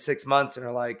up every 6 months and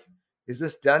are like, is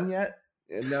this done yet?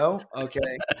 No?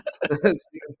 Okay. 6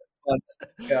 months.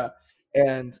 Yeah.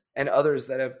 And others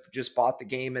that have just bought the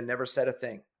game and never said a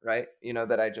thing, right?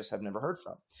 That I just have never heard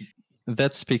from.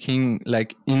 That's speaking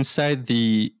like inside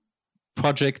the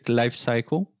project life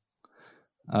cycle.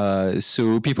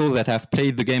 So people that have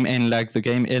played the game and like the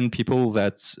game, and people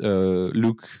that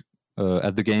look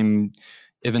at the game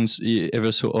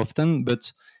ever so often.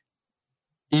 But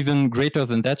even greater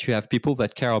than that, you have people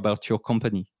that care about your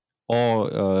company,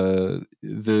 or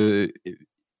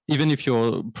even if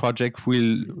your project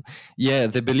will,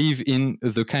 they believe in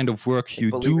the kind of work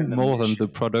you do more than the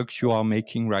product you are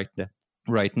making right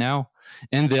now.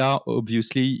 And they are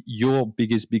obviously your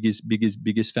biggest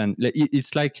fan.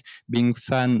 It's like being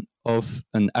fan of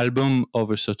an album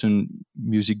of a certain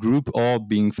music group, or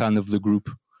being fan of the group,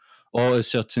 or a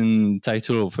certain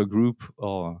title of a group,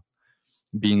 or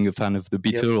being a fan of the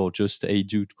Beatles, or just a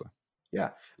dude. Yeah.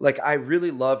 Like, I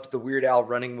really loved the Weird Al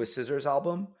Running with Scissors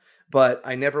album, but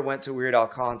I never went to a Weird Al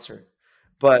concert.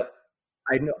 But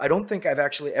I don't think I've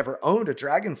actually ever owned a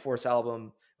Dragon Force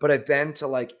album, but I've been to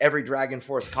like every Dragon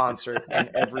Force concert and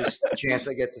every chance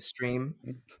I get to stream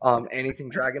anything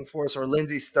Dragon Force or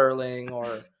Lindsey Sterling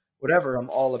or whatever. I'm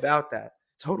all about that.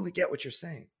 Totally get what you're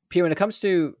saying. Pierre, when it comes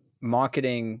to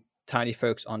marketing Tiny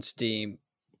Folks on Steam,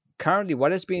 currently,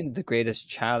 what has been the greatest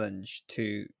challenge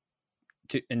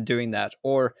in doing that?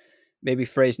 Or maybe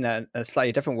phrasing that in a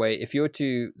slightly different way, if you were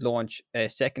to launch a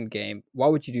second game,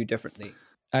 what would you do differently?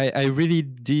 I really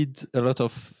did a lot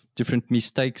of different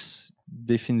mistakes,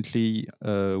 definitely,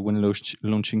 when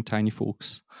launching Tiny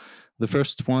Folks. The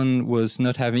first one was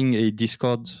not having a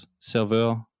Discord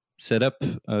server set up.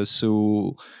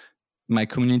 So my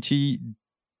community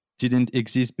didn't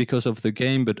exist because of the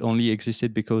game, but only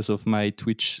existed because of my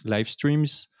Twitch live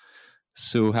streams.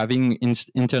 So having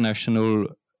international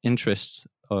interest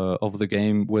of the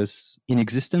game was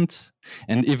inexistent.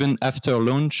 And even after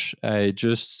launch, I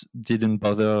just didn't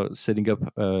bother setting up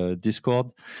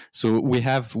Discord. So we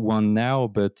have one now,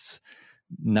 but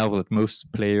now that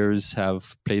most players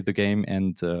have played the game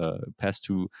and passed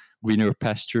to greener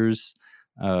pastures,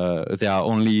 there are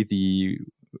only the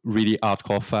really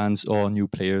hardcore fans or new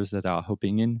players that are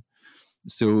hopping in.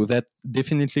 So that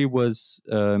definitely was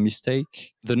a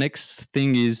mistake. The next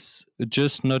thing is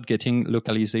just not getting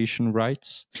localization right.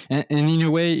 And in a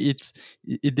way, it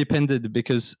depended,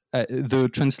 because the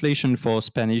translation for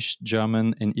Spanish,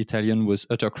 German, and Italian was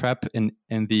utter crap, and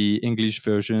the English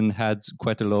version had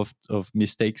quite a lot of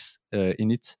mistakes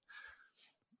in it.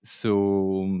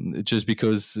 So just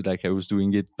because I was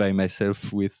doing it by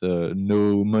myself with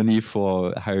no money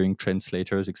for hiring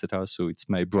translators, etc. So it's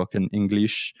my broken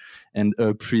English and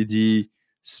a pretty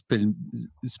spell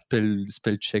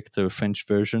checked French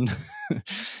version,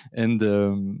 and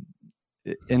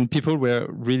people were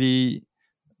really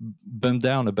bummed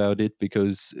down about it,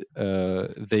 because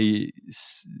the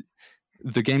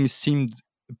game seemed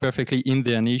perfectly in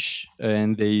their niche,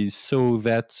 and they saw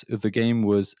that the game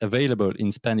was available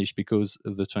in Spanish because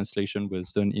the translation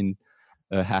was done in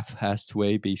a half-assed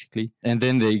way, basically. And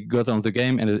then they got on the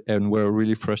game and were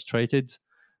really frustrated.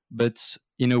 But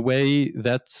in a way,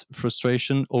 that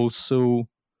frustration also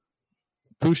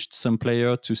pushed some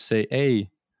player to say,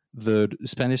 hey, the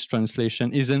Spanish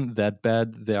translation isn't that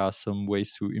bad. There are some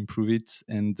ways to improve it,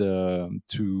 and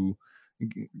to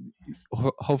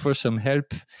offer some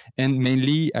help. And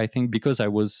mainly, I think, because I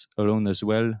was alone as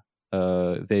well,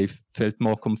 they felt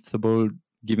more comfortable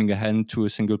giving a hand to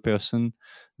a single person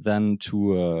than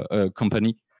to a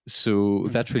company. So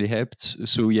that really helped.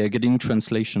 So yeah, getting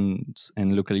translations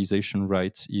and localization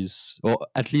right is, or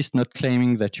at least not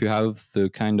claiming that you have the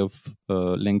kind of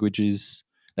languages.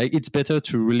 It's better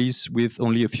to release with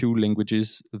only a few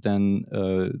languages than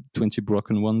 20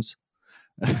 broken ones.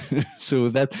 So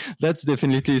that's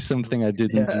definitely something I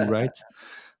didn't do right.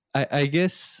 I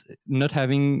guess not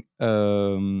having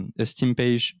a Steam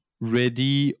page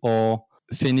ready or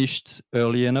finished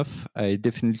early enough. I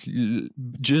definitely,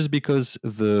 just because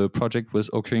the project was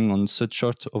occurring on such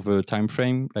short of a time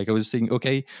frame, I was saying,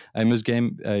 okay, I must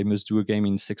do a game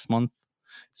in 6 months.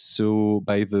 So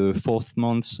by the 4th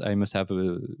month, I must have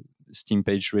a Steam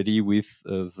page ready with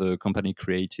the company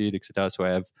created, etc. So I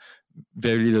have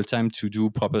very little time to do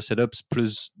proper setups,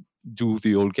 plus do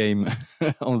the whole game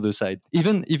on the side.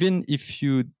 Even if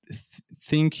you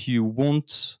think you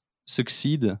won't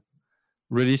succeed,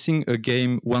 releasing a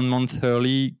game 1 month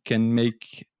early can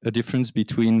make a difference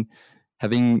between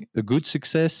having a good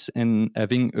success and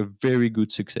having a very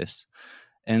good success.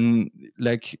 And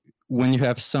when you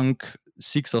have sunk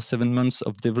 6 or 7 months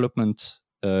of development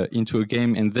into a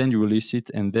game, and then you release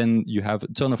it, and then you have a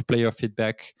ton of player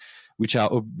feedback, which are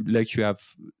you have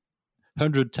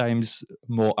 100 times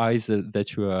more eyes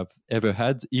that you have ever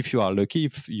had, if you are lucky,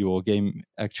 if your game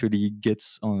actually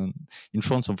gets in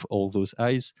front of all those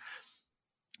eyes.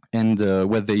 And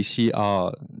what they see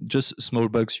are just small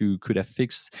bugs you could have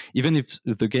fixed. Even if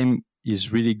the game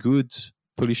is really good,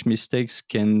 polish mistakes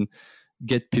can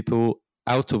get people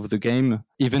out of the game,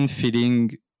 even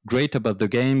feeling great about the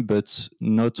game, but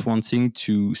not wanting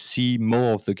to see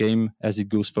more of the game as it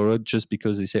goes forward, just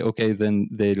because they say, okay, then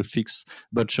they'll fix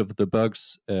a bunch of the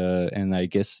bugs, and I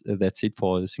guess that's it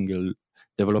for a single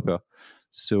developer.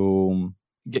 So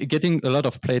getting a lot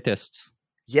of playtests.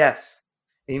 Yes,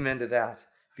 amen to that.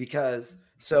 Because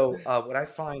what I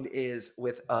find is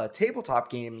with a tabletop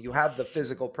game, you have the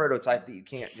physical prototype that you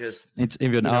can't just, It's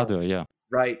even harder, yeah.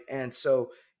 right. And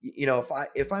so,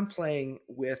 if I'm playing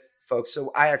with folks,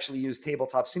 so I actually use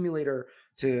Tabletop Simulator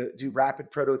to do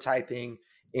rapid prototyping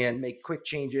and make quick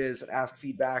changes and ask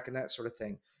feedback and that sort of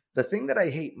thing. The thing that I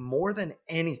hate more than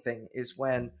anything is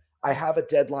when I have a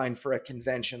deadline for a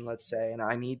convention, let's say, and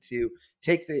I need to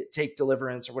take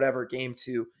Deliverance or whatever game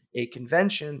to a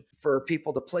convention for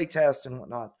people to play test and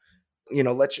whatnot.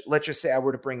 Let's just say I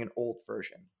were to bring an old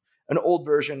version. An old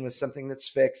version was something that's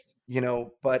fixed,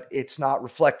 but it's not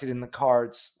reflected in the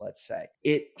cards, let's say.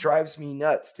 It drives me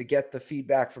nuts to get the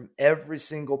feedback from every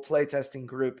single playtesting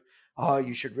group. Oh,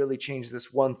 you should really change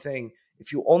this one thing.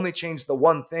 If you only change the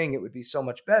one thing, it would be so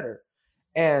much better.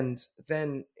 And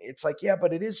then it's like, yeah,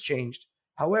 but it is changed.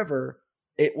 However,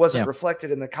 it wasn't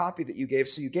reflected in the copy that you gave.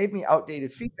 So you gave me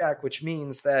outdated feedback, which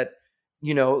means that,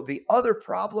 the other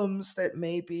problems that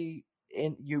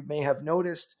you may have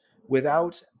noticed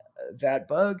without that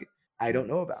bug, I don't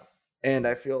know about. And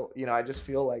I just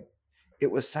feel like it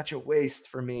was such a waste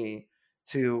for me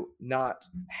to not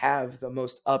have the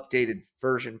most updated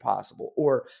version possible,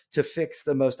 or to fix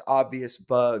the most obvious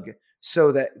bug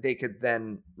so that they could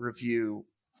then review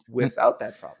without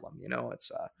that problem.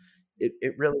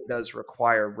 It really does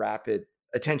require rapid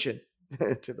attention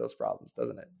to those problems,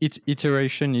 doesn't it?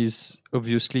 Iteration is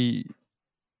obviously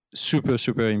super,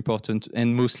 super important,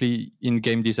 and mostly in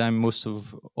game design, most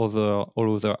of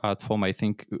all other art form, I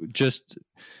think, just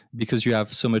because you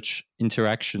have so much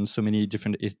interaction, so many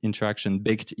different interaction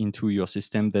baked into your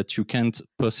system that you can't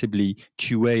possibly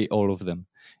QA all of them.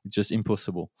 It's just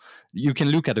impossible. You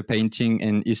can look at a painting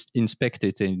and inspect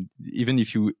it, and even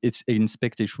if it's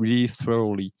inspect it really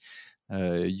thoroughly,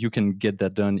 you can get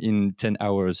that done in 10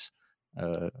 hours,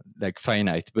 like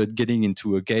finite. But getting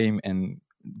into a game and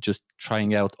just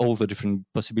trying out all the different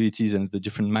possibilities and the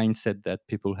different mindset that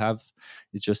people have,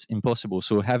 it's just impossible.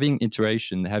 So having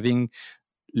iteration, having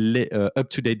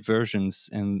up-to-date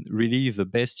versions, and really the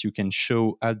best you can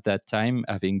show at that time,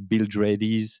 having builds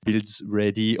ready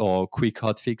or quick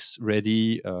hotfix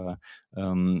ready,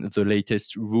 the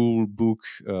latest rule book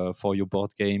for your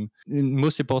board game. And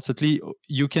most importantly,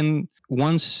 you can,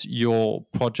 once your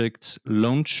project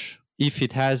launch, if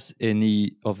it has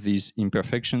any of these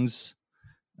imperfections,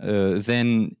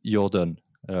 then you're done.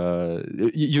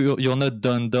 You're not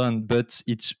done, but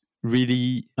it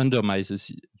really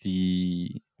undermines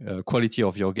the quality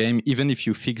of your game, even if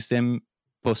you fix them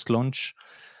post-launch.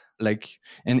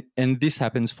 And this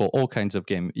happens for all kinds of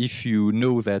game. If you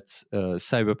know that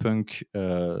Cyberpunk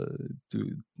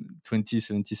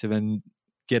 2077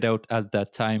 get out at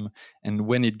that time, and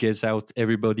when it gets out,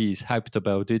 everybody is hyped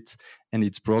about it, and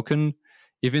it's broken,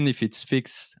 even if it's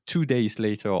fixed 2 days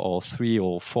later or 3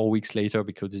 or 4 weeks later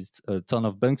because it's a ton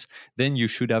of bugs, then you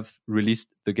should have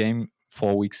released the game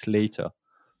 4 weeks later.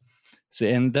 So,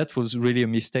 and that was really a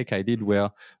mistake I did,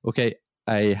 where, okay,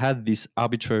 I had this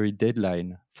arbitrary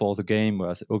deadline for the game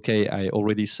where I said, okay, I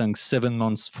already sunk 7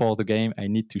 months for the game. I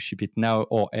need to ship it now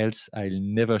or else I'll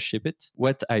never ship it.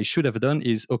 What I should have done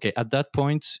is, okay, at that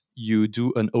point, you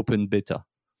do an open beta.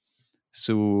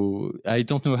 So I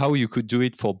don't know how you could do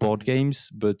it for board games,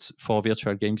 but for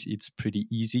virtual games, it's pretty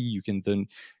easy. You can then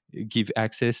give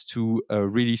access to a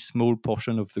really small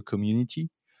portion of the community,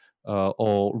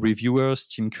 or reviewers,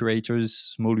 team curators,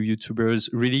 small YouTubers.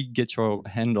 Really get your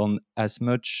hand on as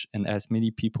much and as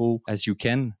many people as you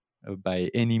can by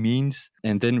any means,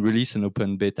 and then release an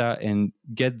open beta and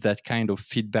get that kind of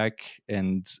feedback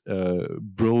and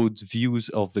broad views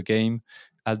of the game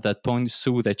at that point,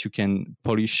 so that you can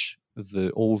polish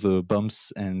all the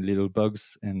bumps and little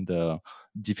bugs and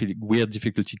weird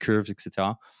difficulty curves,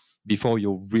 etc., before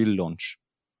your real launch.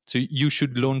 So you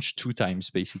should launch 2 times,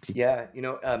 basically. Yeah,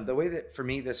 the way that for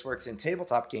me this works in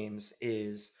tabletop games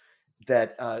is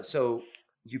that so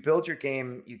you build your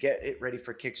game, you get it ready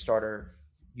for Kickstarter,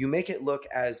 you make it look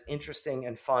as interesting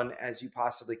and fun as you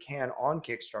possibly can on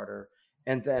Kickstarter,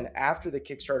 and then after the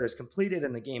Kickstarter is completed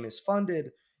and the game is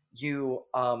funded, you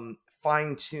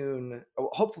fine tune.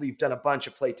 Hopefully, you've done a bunch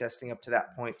of playtesting up to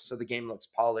that point, so the game looks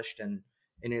polished and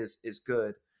is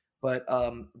good. But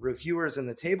reviewers in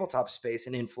the tabletop space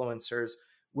and influencers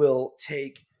will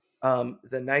take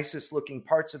the nicest looking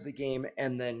parts of the game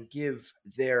and then give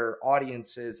their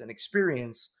audiences an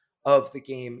experience of the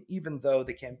game, even though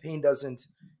the campaign doesn't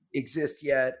exist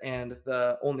yet, and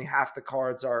the only half the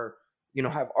cards are,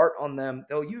 have art on them,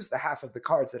 they'll use the half of the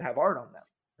cards that have art on them,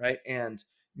 right? And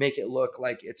make it look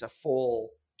like it's a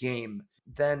full game.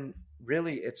 Then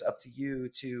really it's up to you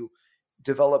to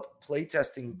develop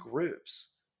playtesting groups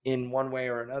in one way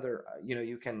or another.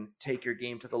 You can take your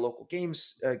game to the local game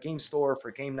store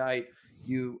for game night.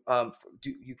 You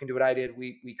can do what I did.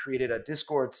 We created a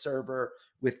Discord server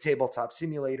with Tabletop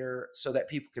Simulator so that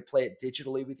people could play it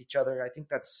digitally with each other. I think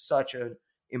that's such an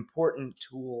important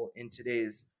tool in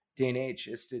today's day and age,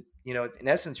 is to, in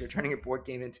essence, you're turning a board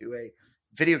game into a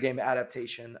video game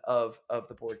adaptation of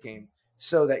the board game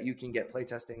so that you can get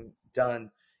playtesting done.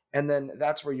 And then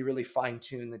that's where you really fine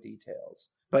tune the details.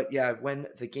 But yeah, when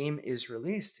the game is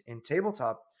released in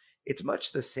tabletop, it's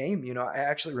much the same. I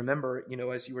actually remember,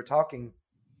 as you were talking,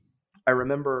 I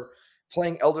remember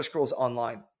playing Elder Scrolls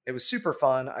Online. It was super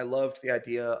fun. I loved the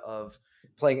idea of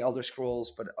playing Elder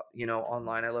Scrolls, but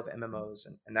online. I love MMOs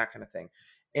and that kind of thing.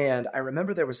 And I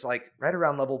remember there was like right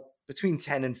around level between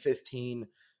 10 and 15,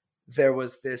 there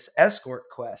was this escort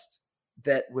quest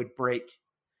that would break,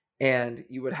 and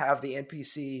you would have the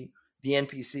NPC. The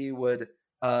NPC would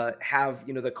have,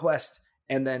 the quest,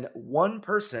 and then one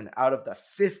person out of the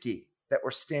 50 that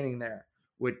were standing there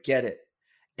would get it.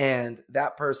 And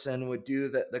that person would do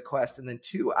the quest, and then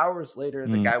 2 hours later,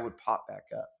 the guy would pop back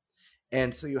up.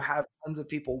 And so you have tons of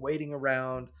people waiting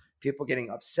around, people getting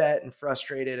upset and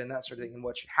frustrated and that sort of thing. And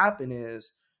what should happen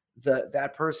is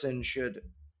that person should,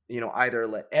 either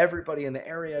let everybody in the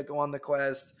area go on the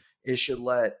quest. It should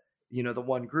let, the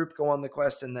one group go on the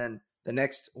quest, and then the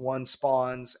next one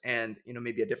spawns and,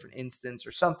 maybe a different instance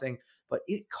or something. But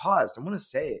I want to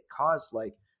say it caused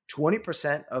like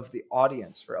 20% of the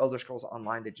audience for Elder Scrolls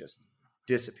Online to just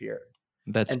disappear.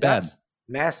 That's bad. That's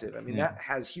massive. I mean, that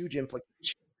has huge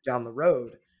implications down the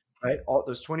road, right? All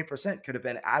those 20% could have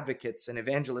been advocates and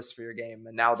evangelists for your game,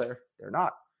 and now they're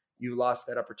not. You lost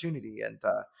that opportunity. And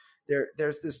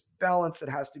there's this balance that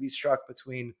has to be struck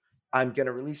between, I'm going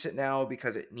to release it now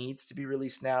because it needs to be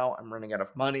released now. I'm running out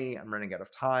of money. I'm running out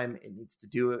of time. It needs to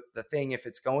do it. The thing, if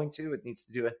it's going to, it needs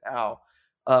to do it now.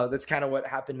 That's kind of what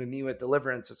happened to me with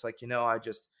Deliverance. It's like,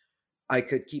 I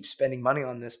could keep spending money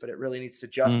on this, but it really needs to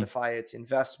justify its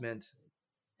investment.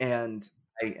 And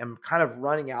I am kind of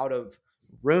running out of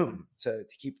room to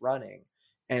keep running.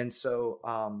 And so,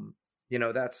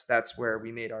 that's where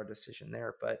we made our decision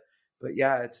there. But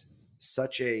yeah, it's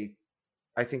such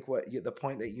I think the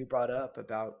point that you brought up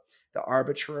about the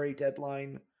arbitrary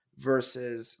deadline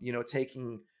versus,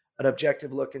 taking an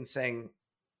objective look and saying,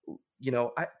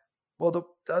 the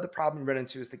other problem we run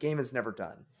into is the game is never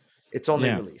done. It's only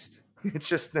released. It's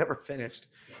just never finished.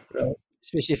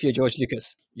 Especially if you're George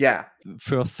Lucas. Yeah.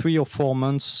 For 3 or 4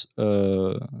 months,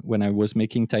 when I was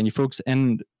making Tiny Folks,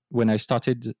 and when I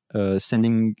started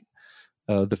sending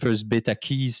the first beta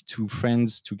keys to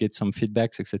friends to get some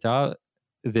feedbacks, etc.,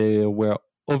 they were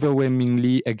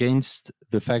overwhelmingly against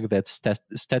the fact that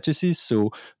statuses, so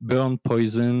burn,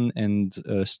 poison, and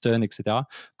stun, etc.,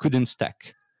 couldn't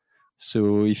stack.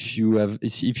 So if you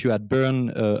had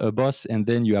burn a boss and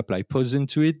then you apply poison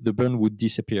to it, the burn would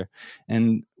disappear.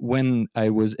 And when I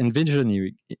was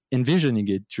envisioning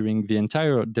it during the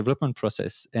entire development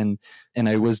process, and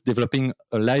I was developing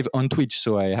live on Twitch,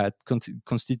 so I had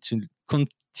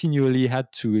continually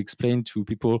had to explain to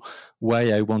people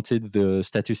why I wanted the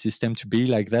status system to be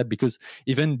like that, because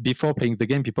even before playing the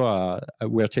game, people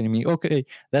were telling me, okay,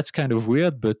 that's kind of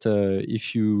weird, but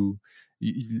if you're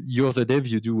the dev,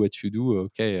 you do what you do,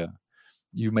 okay,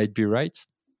 you might be right.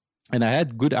 And I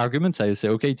had good arguments. I say,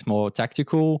 okay, it's more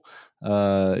tactical.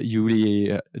 You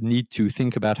really need to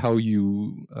think about how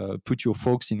you put your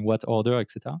folks in what order,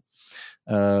 etc.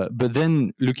 But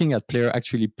then looking at player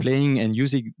actually playing and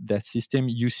using that system,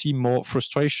 you see more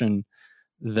frustration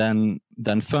than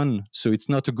fun. So it's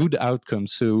not a good outcome.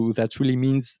 So that really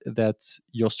means that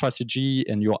your strategy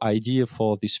and your idea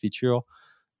for this feature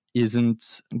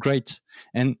isn't great.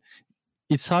 And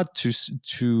it's hard to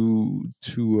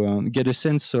get a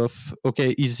sense of,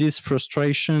 okay, is this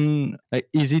frustration,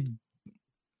 is it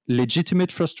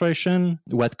legitimate frustration?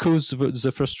 What caused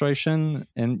the frustration?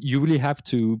 And you really have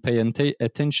to pay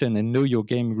attention and know your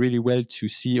game really well to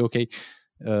see, okay,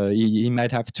 he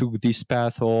might have took this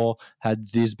path or had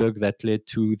this bug that led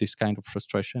to this kind of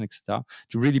frustration, etc.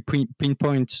 To really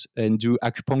pinpoint and do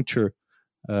acupuncture,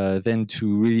 then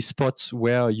to really spot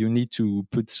where you need to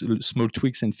put small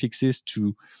tweaks and fixes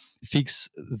to fix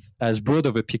as broad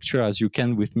of a picture as you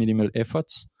can with minimal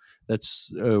efforts.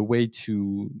 That's a way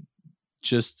to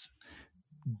just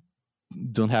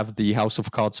don't have the house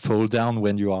of cards fall down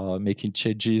when you are making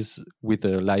changes with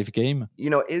a live game.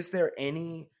 Is there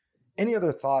any any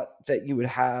other thought that you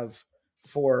would have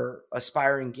for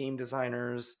aspiring game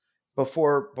designers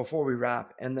before we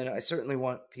wrap? And then I certainly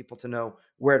want people to know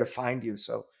where to find you.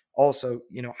 So also,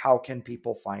 how can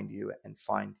people find you and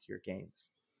find your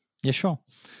games? Yeah, sure.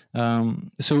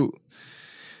 So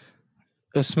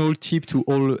a small tip to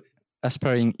all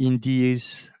aspiring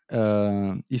indies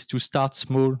is to start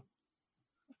small,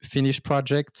 finish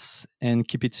projects, and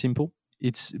keep it simple.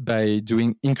 It's by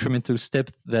doing incremental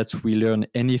steps that we learn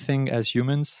anything as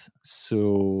humans.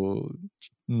 So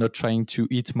not trying to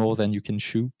eat more than you can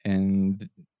chew. And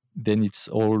then it's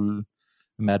all a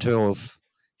matter of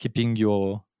keeping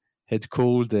your head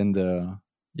cold and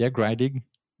grinding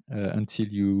until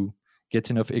you get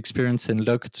enough experience and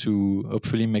luck to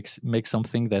hopefully make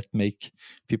something that make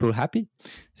people happy.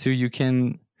 So you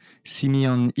can see me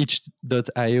on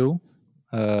itch.io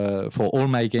for all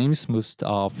my games. Most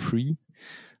are free.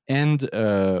 And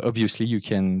obviously, you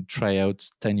can try out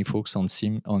Tiny Folks on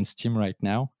Steam right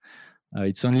now.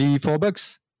 It's only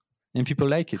 $4, and people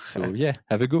like it. So yeah,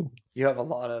 have a go. You have a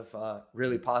lot of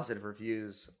really positive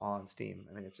reviews on Steam.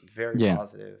 I mean, it's very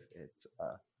positive. It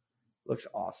looks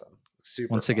awesome.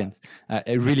 Super. Once again,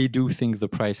 I really do think the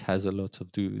price has a lot to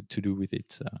do with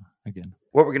it. Again,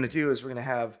 what we're going to do is we're going to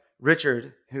have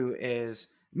Richard, who is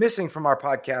missing from our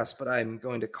podcast, but I'm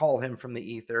going to call him from the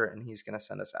ether, and he's going to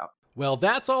send us out. Well,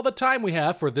 that's all the time we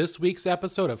have for this week's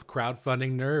episode of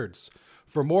Crowdfunding Nerds.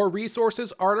 For more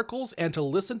resources, articles, and to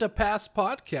listen to past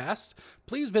podcasts,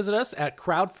 please visit us at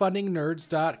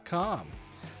crowdfundingnerds.com.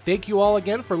 Thank you all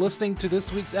again for listening to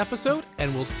this week's episode,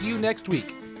 and we'll see you next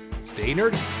week. Stay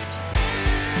nerdy.